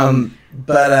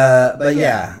 But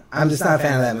yeah, I'm just not a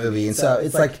fan of that movie. And so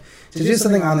it's like to do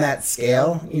something on that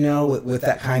scale, with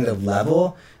that kind of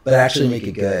level, but actually make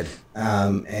it good,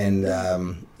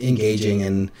 and engaging,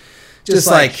 and just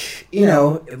like,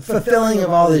 fulfilling of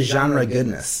all this genre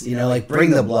goodness, like bring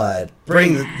the blood,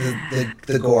 bring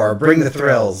the gore, bring the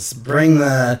thrills, bring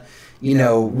the,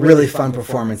 really fun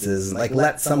performances, like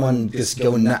let someone just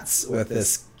go nuts with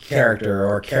this character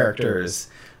or characters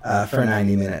for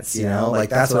 90 minutes, like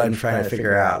that's what I'm trying to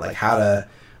figure out, like how to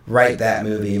write that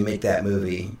movie and make that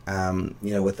movie,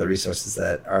 with the resources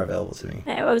that are available to me.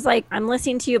 I was like, I'm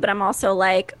listening to you, but I'm also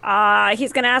like,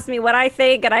 he's going to ask me what I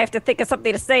think, and I have to think of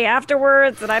something to say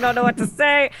afterwards, and I don't know what to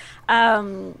say.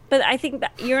 But I think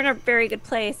that you're in a very good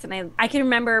place. And I can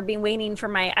remember waiting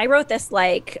for I wrote this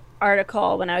like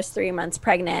article when I was 3 months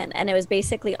pregnant, and it was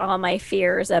basically all my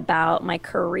fears about my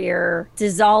career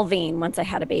dissolving once I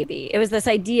had a baby. It was this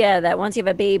idea that once you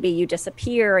have a baby, you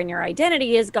disappear and your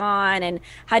identity is gone, and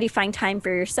how do you find time for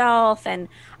yourself? And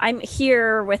I'm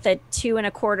here with a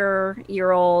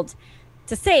 2.25-year-old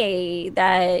to say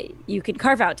that you could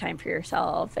carve out time for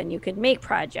yourself, and you could make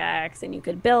projects, and you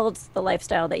could build the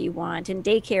lifestyle that you want, and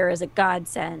daycare is a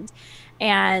godsend,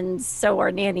 and so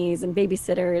are nannies and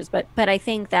babysitters. But I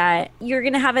think that you're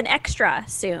going to have an extra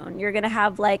soon. You're going to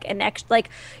have like an extra, like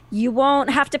you won't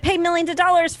have to pay millions of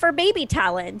dollars for baby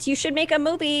talent. You should make a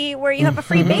movie where you have a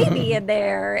free baby in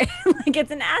there. Like it's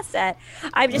an asset.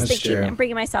 I'm just thinking, I'm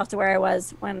bringing myself to where I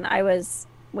was when I was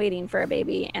waiting for a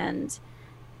baby, and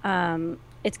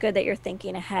it's good that you're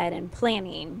thinking ahead and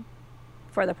planning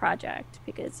for the project,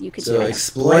 because you could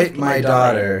exploit my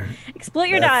daughter. Exploit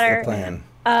your daughter. The plan.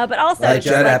 But also like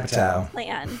Judd Apatow.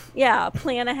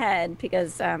 Plan ahead,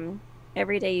 because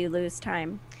every day you lose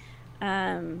time.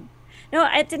 No,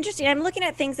 it's interesting. I'm looking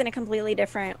at things in a completely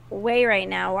different way right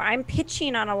now, where I'm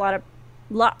pitching on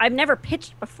I've never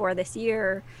pitched before this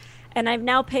year, and I've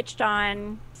now pitched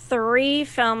on 3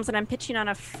 films, and I'm pitching on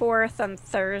a 4th on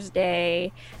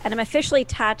Thursday, and I'm officially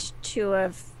attached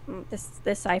to this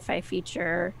sci-fi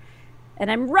feature, and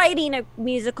I'm writing a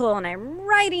musical, and I'm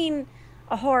writing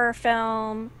a horror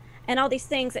film, and all these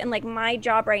things. And like my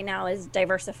job right now is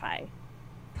diversify,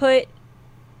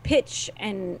 pitch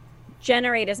and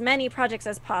generate as many projects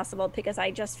as possible, because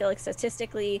I just feel like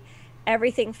statistically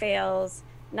everything fails.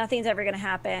 Nothing's ever going to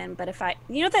happen. But if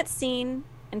that scene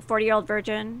in 40-Year-Old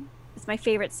Virgin, it's my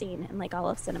favorite scene in like all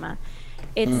of cinema.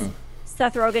 It's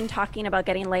Seth Rogen talking about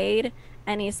getting laid,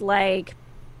 and he's like,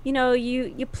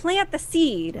 you plant the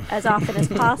seed as often as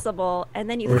possible, and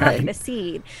then you fuck the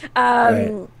seed.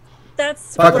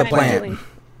 That's fuck what the plant. I'm doing.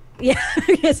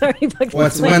 Yeah, sorry.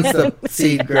 Once the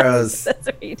seed grows, that's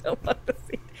where you don't fuck the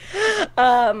seed.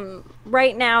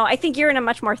 Right now, I think you're in a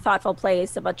much more thoughtful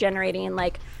place about generating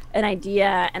like an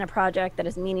idea and a project that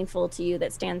is meaningful to you,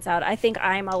 that stands out. I think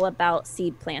I'm all about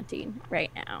seed planting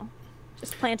right now.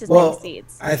 Just plant as many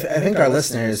seeds. I think our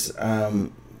listeners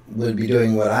would be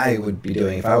doing what I would be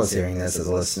doing if I was hearing this as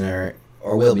a listener,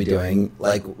 or will be doing,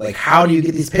 like how do you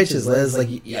get these pitches, Liz? Like,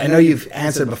 I know you've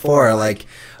answered before, like,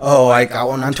 oh, I got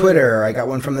one on Twitter, or I got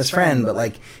one from this friend, but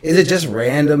like, is it just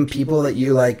random people that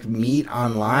you like meet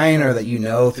online or that you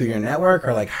know through your network,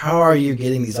 or like, how are you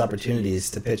getting these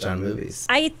opportunities to pitch on movies?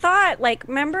 I thought, like,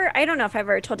 remember, I don't know if I've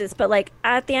ever told you this, but like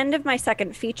at the end of my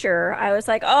second feature, I was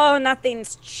like, oh,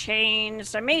 nothing's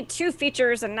changed. I made 2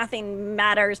 features and nothing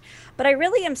matters. But I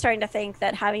really am starting to think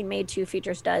that having made 2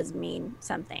 features does mean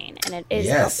something, and it is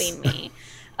helping me.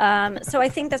 So I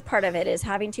think that's part of it, is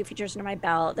having 2 features under my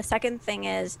belt. The second thing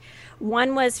is,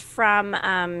 one was from,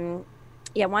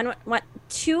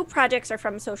 2 projects are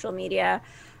from social media.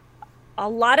 A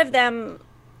lot of them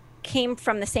came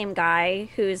from the same guy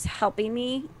who's helping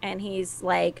me, and he's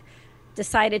like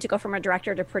decided to go from a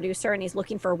director to producer, and he's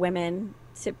looking for women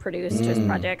to produce his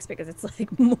projects because it's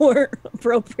like more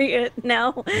appropriate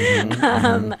now.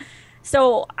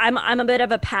 So I'm a bit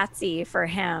of a patsy for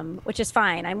him, which is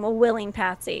fine. I'm a willing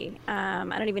patsy. I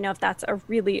don't even know if that's a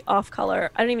really off color.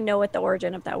 I don't even know what the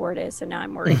origin of that word is. So now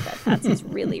I'm worried that patsy is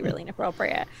really, really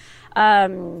inappropriate.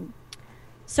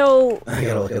 So I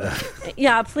gotta look at that.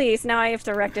 Yeah, please. Now I have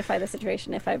to rectify the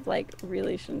situation if I've like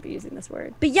really shouldn't be using this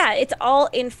word. But yeah, it's all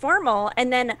informal.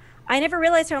 And then I never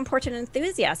realized how important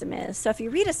enthusiasm is. So if you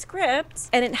read a script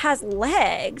and it has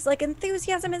legs, like,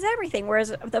 enthusiasm is everything.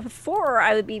 Whereas before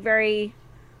I would be very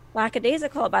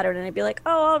lackadaisical about it, and I'd be like,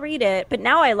 oh, I'll read it. But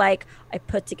now I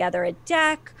put together a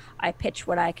deck. I pitch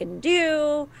what I can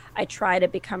do. I try to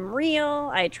become real.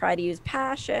 I try to use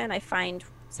passion. I find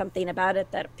something about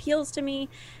it that appeals to me,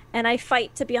 and I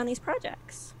fight to be on these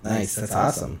projects. Nice, that's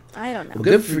awesome. I don't know. Well,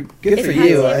 good for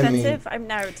you. Offensive? I mean,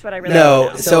 it's what I really no.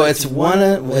 know. So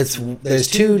there's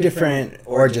 2 different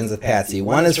origins of patsy.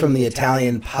 One is from the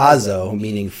Italian pazzo,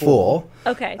 meaning fool.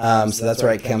 Okay. So that's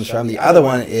where it comes from. The other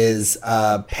one is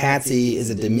patsy is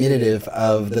a diminutive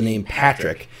of the name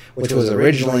Patrick, which was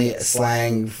originally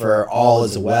slang for all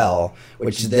is well,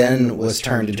 which then was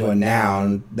turned into a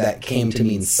noun that came to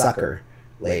mean sucker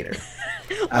later.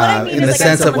 In the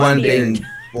sense of one being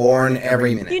born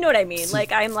every minute. You know what I mean?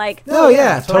 Like, I'm like, oh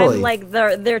yeah, totally. I'm like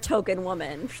their token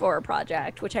woman for a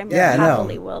project, which I'm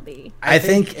happily will be. I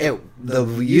think the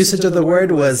usage of the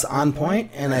word was on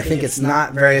point, and I think it's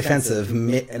not very offensive.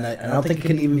 And I don't think it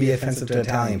can even be offensive to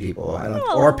Italian people.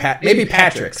 Or maybe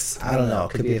Patricks. I don't know.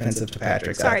 It could be offensive to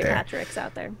Patricks out there. Sorry, Patricks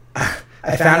out there.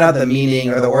 I found out the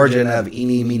meaning or the origin of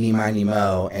eeny, meeny, miny,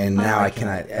 mo, and now I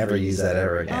cannot ever use that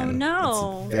ever again. Oh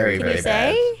no! It's very, very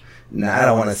bad. No, I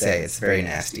don't want to say. It's very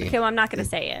nasty. Okay, well, I'm not going to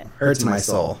say it. Hurts my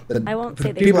soul. I won't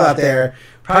say the people out there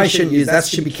probably shouldn't use that.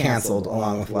 Should be canceled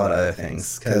along with a lot of other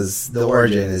things because the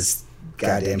origin is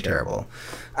goddamn terrible.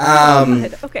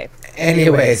 Okay.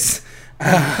 Anyways,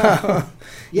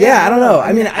 yeah, I don't know.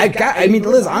 I mean,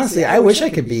 Liz, honestly, I wish I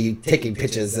could be taking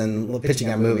pitches and pitching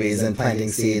on movies and planting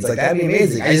seeds. Like, that'd be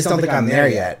amazing. I just don't think I'm there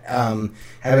yet.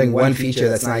 Having one feature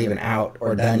that's not even out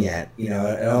or done yet, I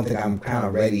don't think I'm kind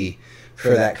of ready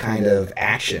for that kind of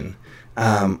action.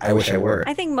 I wish I were.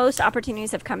 I think most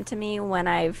opportunities have come to me when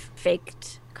I've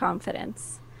faked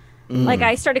confidence. Like,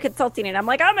 I started consulting and I'm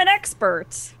like, I'm an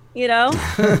expert,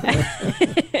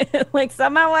 like,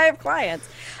 somehow I have clients.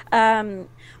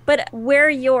 But where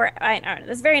I don't know,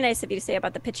 that's very nice of you to say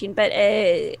about the pitching, but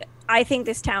I think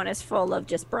this town is full of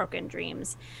just broken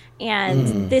dreams.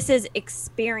 And this is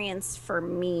experience for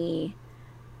me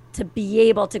to be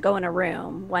able to go in a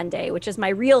room one day, which is my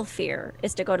real fear,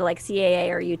 is to go to like CAA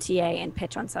or UTA and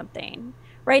pitch on something.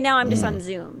 Right now I'm just on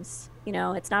Zooms.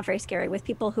 It's not very scary with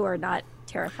people who are not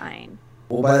terrifying.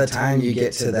 Well, by the time you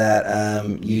get to that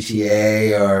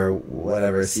UTA or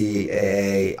whatever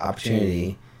CAA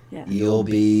opportunity, you'll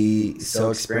be so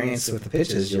experienced with the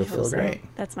pitches, you'll feel great.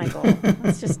 That's my goal.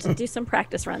 Let's just do some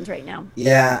practice runs right now.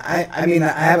 Yeah, I mean,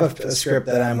 I have a script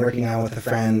that I'm working on with a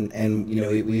friend, and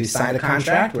we signed a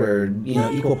contract. We're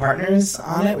equal partners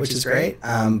on it, which is great.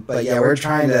 But yeah, we're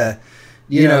trying to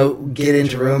get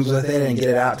into rooms with it and get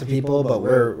it out to people. But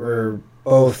we're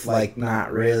both like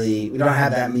not really. We don't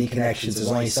have that many connections.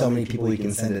 There's only so many people we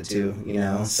can send it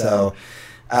to. So.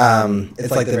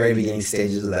 It's like the very beginning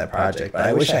stages of that project, but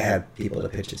I wish I had people to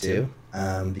pitch it to,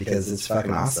 because it's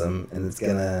fucking awesome, and it's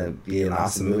gonna be an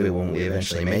awesome movie when we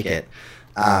eventually make it.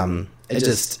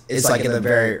 It's like in the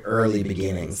very early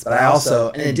beginnings, but I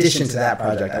also, in addition to that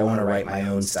project, I want to write my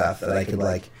own stuff that I could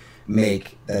like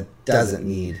make that doesn't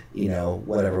need,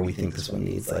 whatever we think this one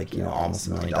needs, like, almost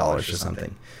 $1 million or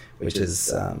something, which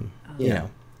is, I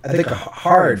think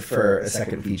hard for a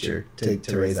second feature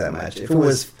to raise that much. If it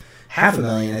was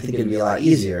 $500,000, I think it'd be a lot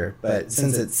easier. But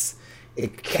since I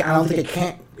don't think it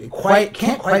can't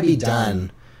quite be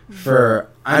done for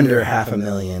under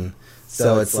 $500,000.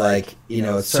 So it's like,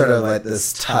 it's sort of like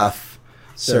this tough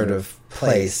sort of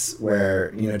place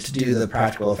where, to do the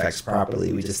practical effects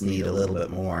properly, we just need a little bit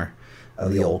more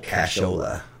of the old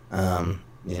cashola. I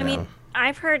mean,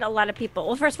 I've heard a lot of people.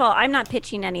 Well, first of all, I'm not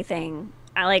pitching anything.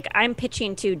 I'm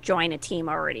pitching to join a team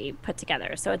already put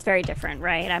together, so it's very different,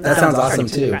 right? That sounds awesome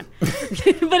too. But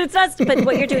it's not. But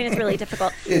what you're doing is really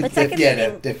difficult. But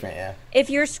secondly, different. Yeah. If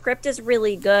your script is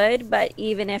really good, but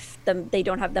even if they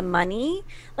don't have the money,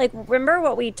 remember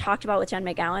what we talked about with Jen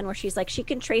McGowan, where she's like, she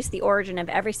can trace the origin of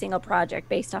every single project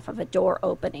based off of a door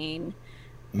opening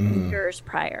years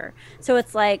prior. So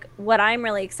it's like, what I'm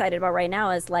really excited about right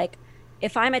now is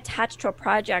if I'm attached to a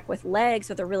project with legs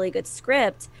with a really good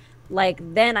script,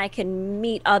 then I can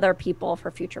meet other people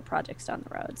for future projects down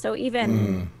the road. So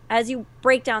even as you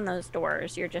break down those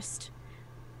doors, you're just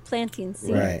planting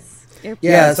seeds. Right.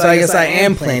 Yeah, so I guess I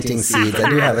am planting seeds. I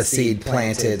do have a seed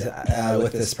planted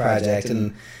with this project.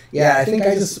 And yeah, I think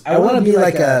I want to be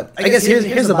I guess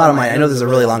here's the bottom line. I know this is a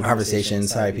really long conversation.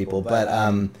 Sorry, people. But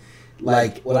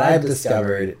what I've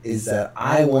discovered is that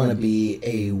I want to be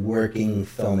a working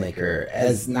filmmaker,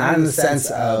 as not in the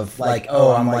sense of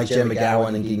I'm like Jen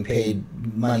McGowan and getting paid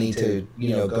money to,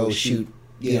 go shoot,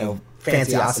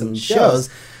 fancy, awesome shows.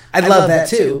 I'd love that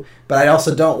too, but I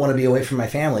also don't want to be away from my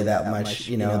family that much.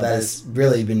 That has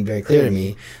really been very clear to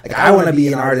me. I want to be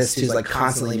an artist who's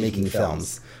constantly making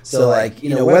films. So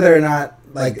whether or not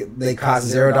they cost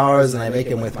 $0 and I make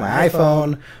them with my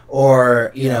iPhone,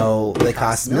 or they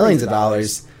cost millions of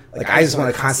dollars, I just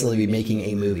want to constantly be making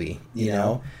a movie,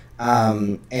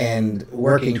 and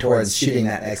working towards shooting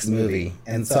that next movie.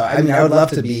 And so I would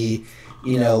love to be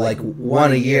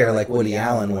one a year like Woody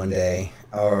Allen one day,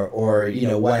 or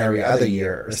one every other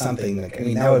year or something.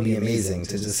 That would be amazing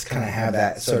to just kind of have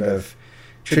that sort of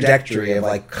trajectory of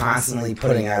constantly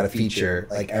putting out a feature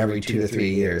every 2 to 3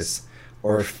 years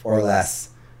or less.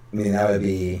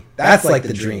 That's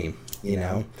the dream,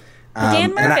 The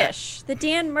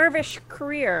Dan Mervish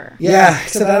career. Yeah,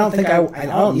 except I don't think I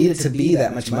don't need it to be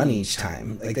that much money each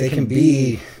time. They can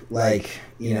be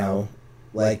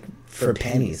for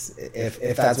pennies. If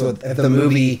the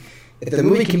movie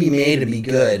can be made to be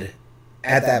good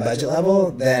at that budget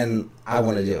level, then I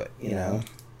want to do it.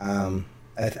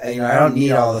 I don't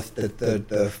need all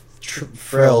the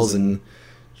frills and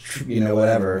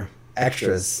whatever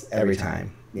extras every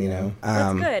time.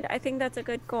 That's good. I think that's a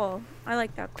good goal. I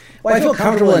like that goal. Well, I feel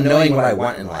comfortable in knowing what I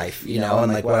want in life,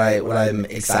 and what I'm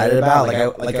excited about.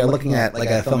 I'm looking at a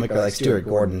filmmaker like Stuart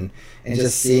Gordon, and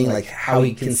just seeing how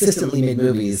he consistently made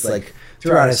movies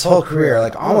throughout his whole career,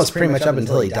 almost pretty much up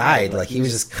until he died. He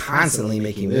was just constantly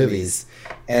making movies,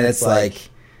 and it's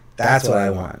that's what I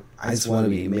want. I just want to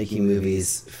be making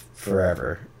movies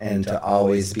forever and to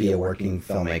always be a working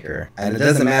filmmaker. And it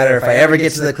doesn't matter if I ever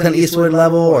get to the Clint Eastwood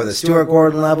level or the Stuart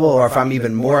Gordon level, or if I'm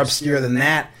even more obscure than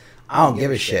that. I don't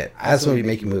give a shit. I just want to be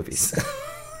making movies.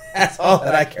 That's all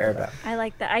that I care about. I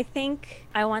like that. I think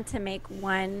I want to make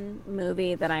one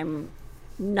movie that I'm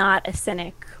not a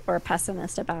cynic or a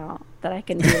pessimist about, that I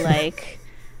can be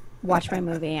watch my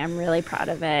movie, I'm really proud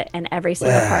of it, and every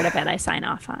single part of it I sign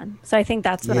off on. So I think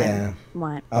that's what I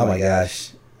want. Oh my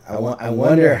gosh. I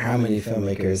wonder how many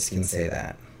filmmakers can say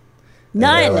that.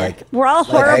 None. We're all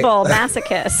horrible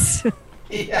masochists.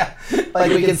 Yeah.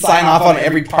 We can sign off on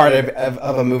every part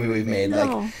of a movie we've made.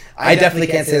 No. I definitely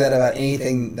can't say that about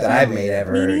anything that I've made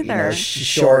ever. Me neither.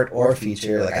 Short or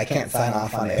feature. I can't sign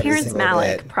off on every Terrence single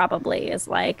Malick bit. probably is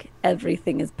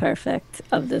everything is perfect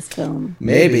of this film.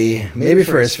 Maybe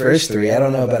for his first 3. I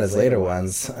don't know about his later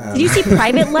ones. Did you see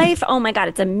Private Life? Oh my God,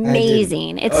 it's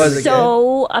amazing. It's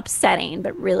so upsetting,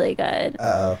 but really good.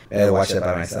 Uh-oh. I had to watch that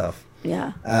by myself.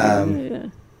 Yeah.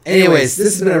 Anyways,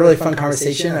 this has been a really fun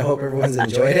conversation. I hope everyone's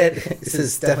enjoyed it. This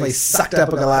has definitely sucked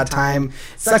up a lot of time.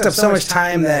 Sucked up so much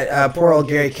time that poor old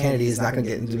Gary Kennedy is not going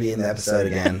to get to be in the episode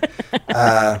again.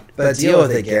 But deal with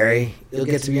it, Gary. You'll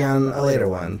get to be on a later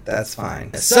one. That's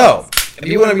fine. So, if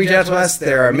you want to reach out to us,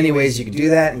 there are many ways you can do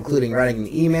that, including writing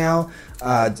an email,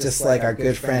 just like our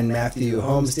good friend Matthew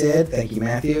Holmes did. Thank you,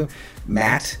 Matthew.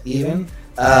 Matt, even.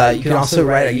 You can also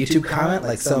write a YouTube comment,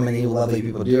 like so many lovely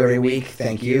people do every week.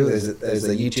 Thank you. There's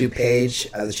a YouTube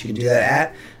page that you can do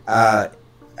that at.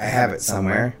 I have it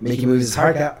somewhere. Making Movies is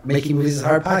Hard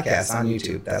podcast on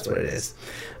YouTube. That's what it is.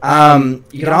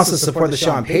 You can also support the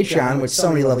show on Patreon, which so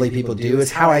many lovely people do.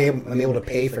 It's how I am able to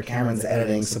pay for Cameron's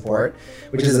editing support,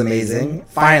 which is amazing.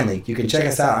 Finally, you can check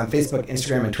us out on Facebook,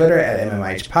 Instagram, and Twitter at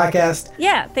MMIH Podcast.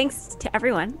 Yeah, thanks to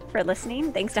everyone for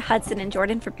listening. Thanks to Hudson and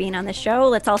Jordan for being on the show.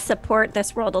 Let's all support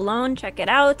This World Alone. Check it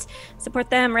out. Support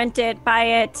them, rent it, buy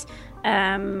it.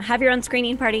 Have your own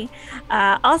screening party.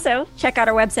 Also, check out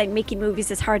our website,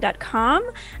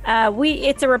 makingmoviesishard.com.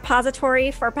 It's a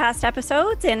repository for past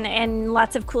episodes and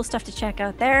lots of cool stuff to check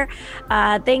out there.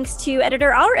 Thanks to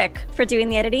editor Alrik for doing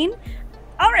the editing.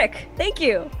 Alrik, thank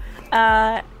you.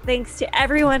 Thanks to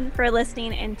everyone for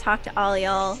listening, and talk to all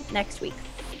y'all next week.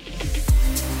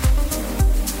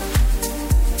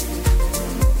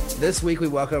 This week we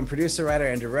welcome producer, writer,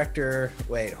 and director.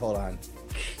 Wait, hold on.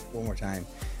 One more time.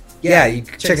 Yeah, you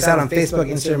can check us out on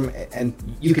Facebook, Instagram, and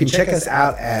you can check us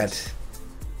out at...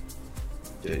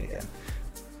 Do it again.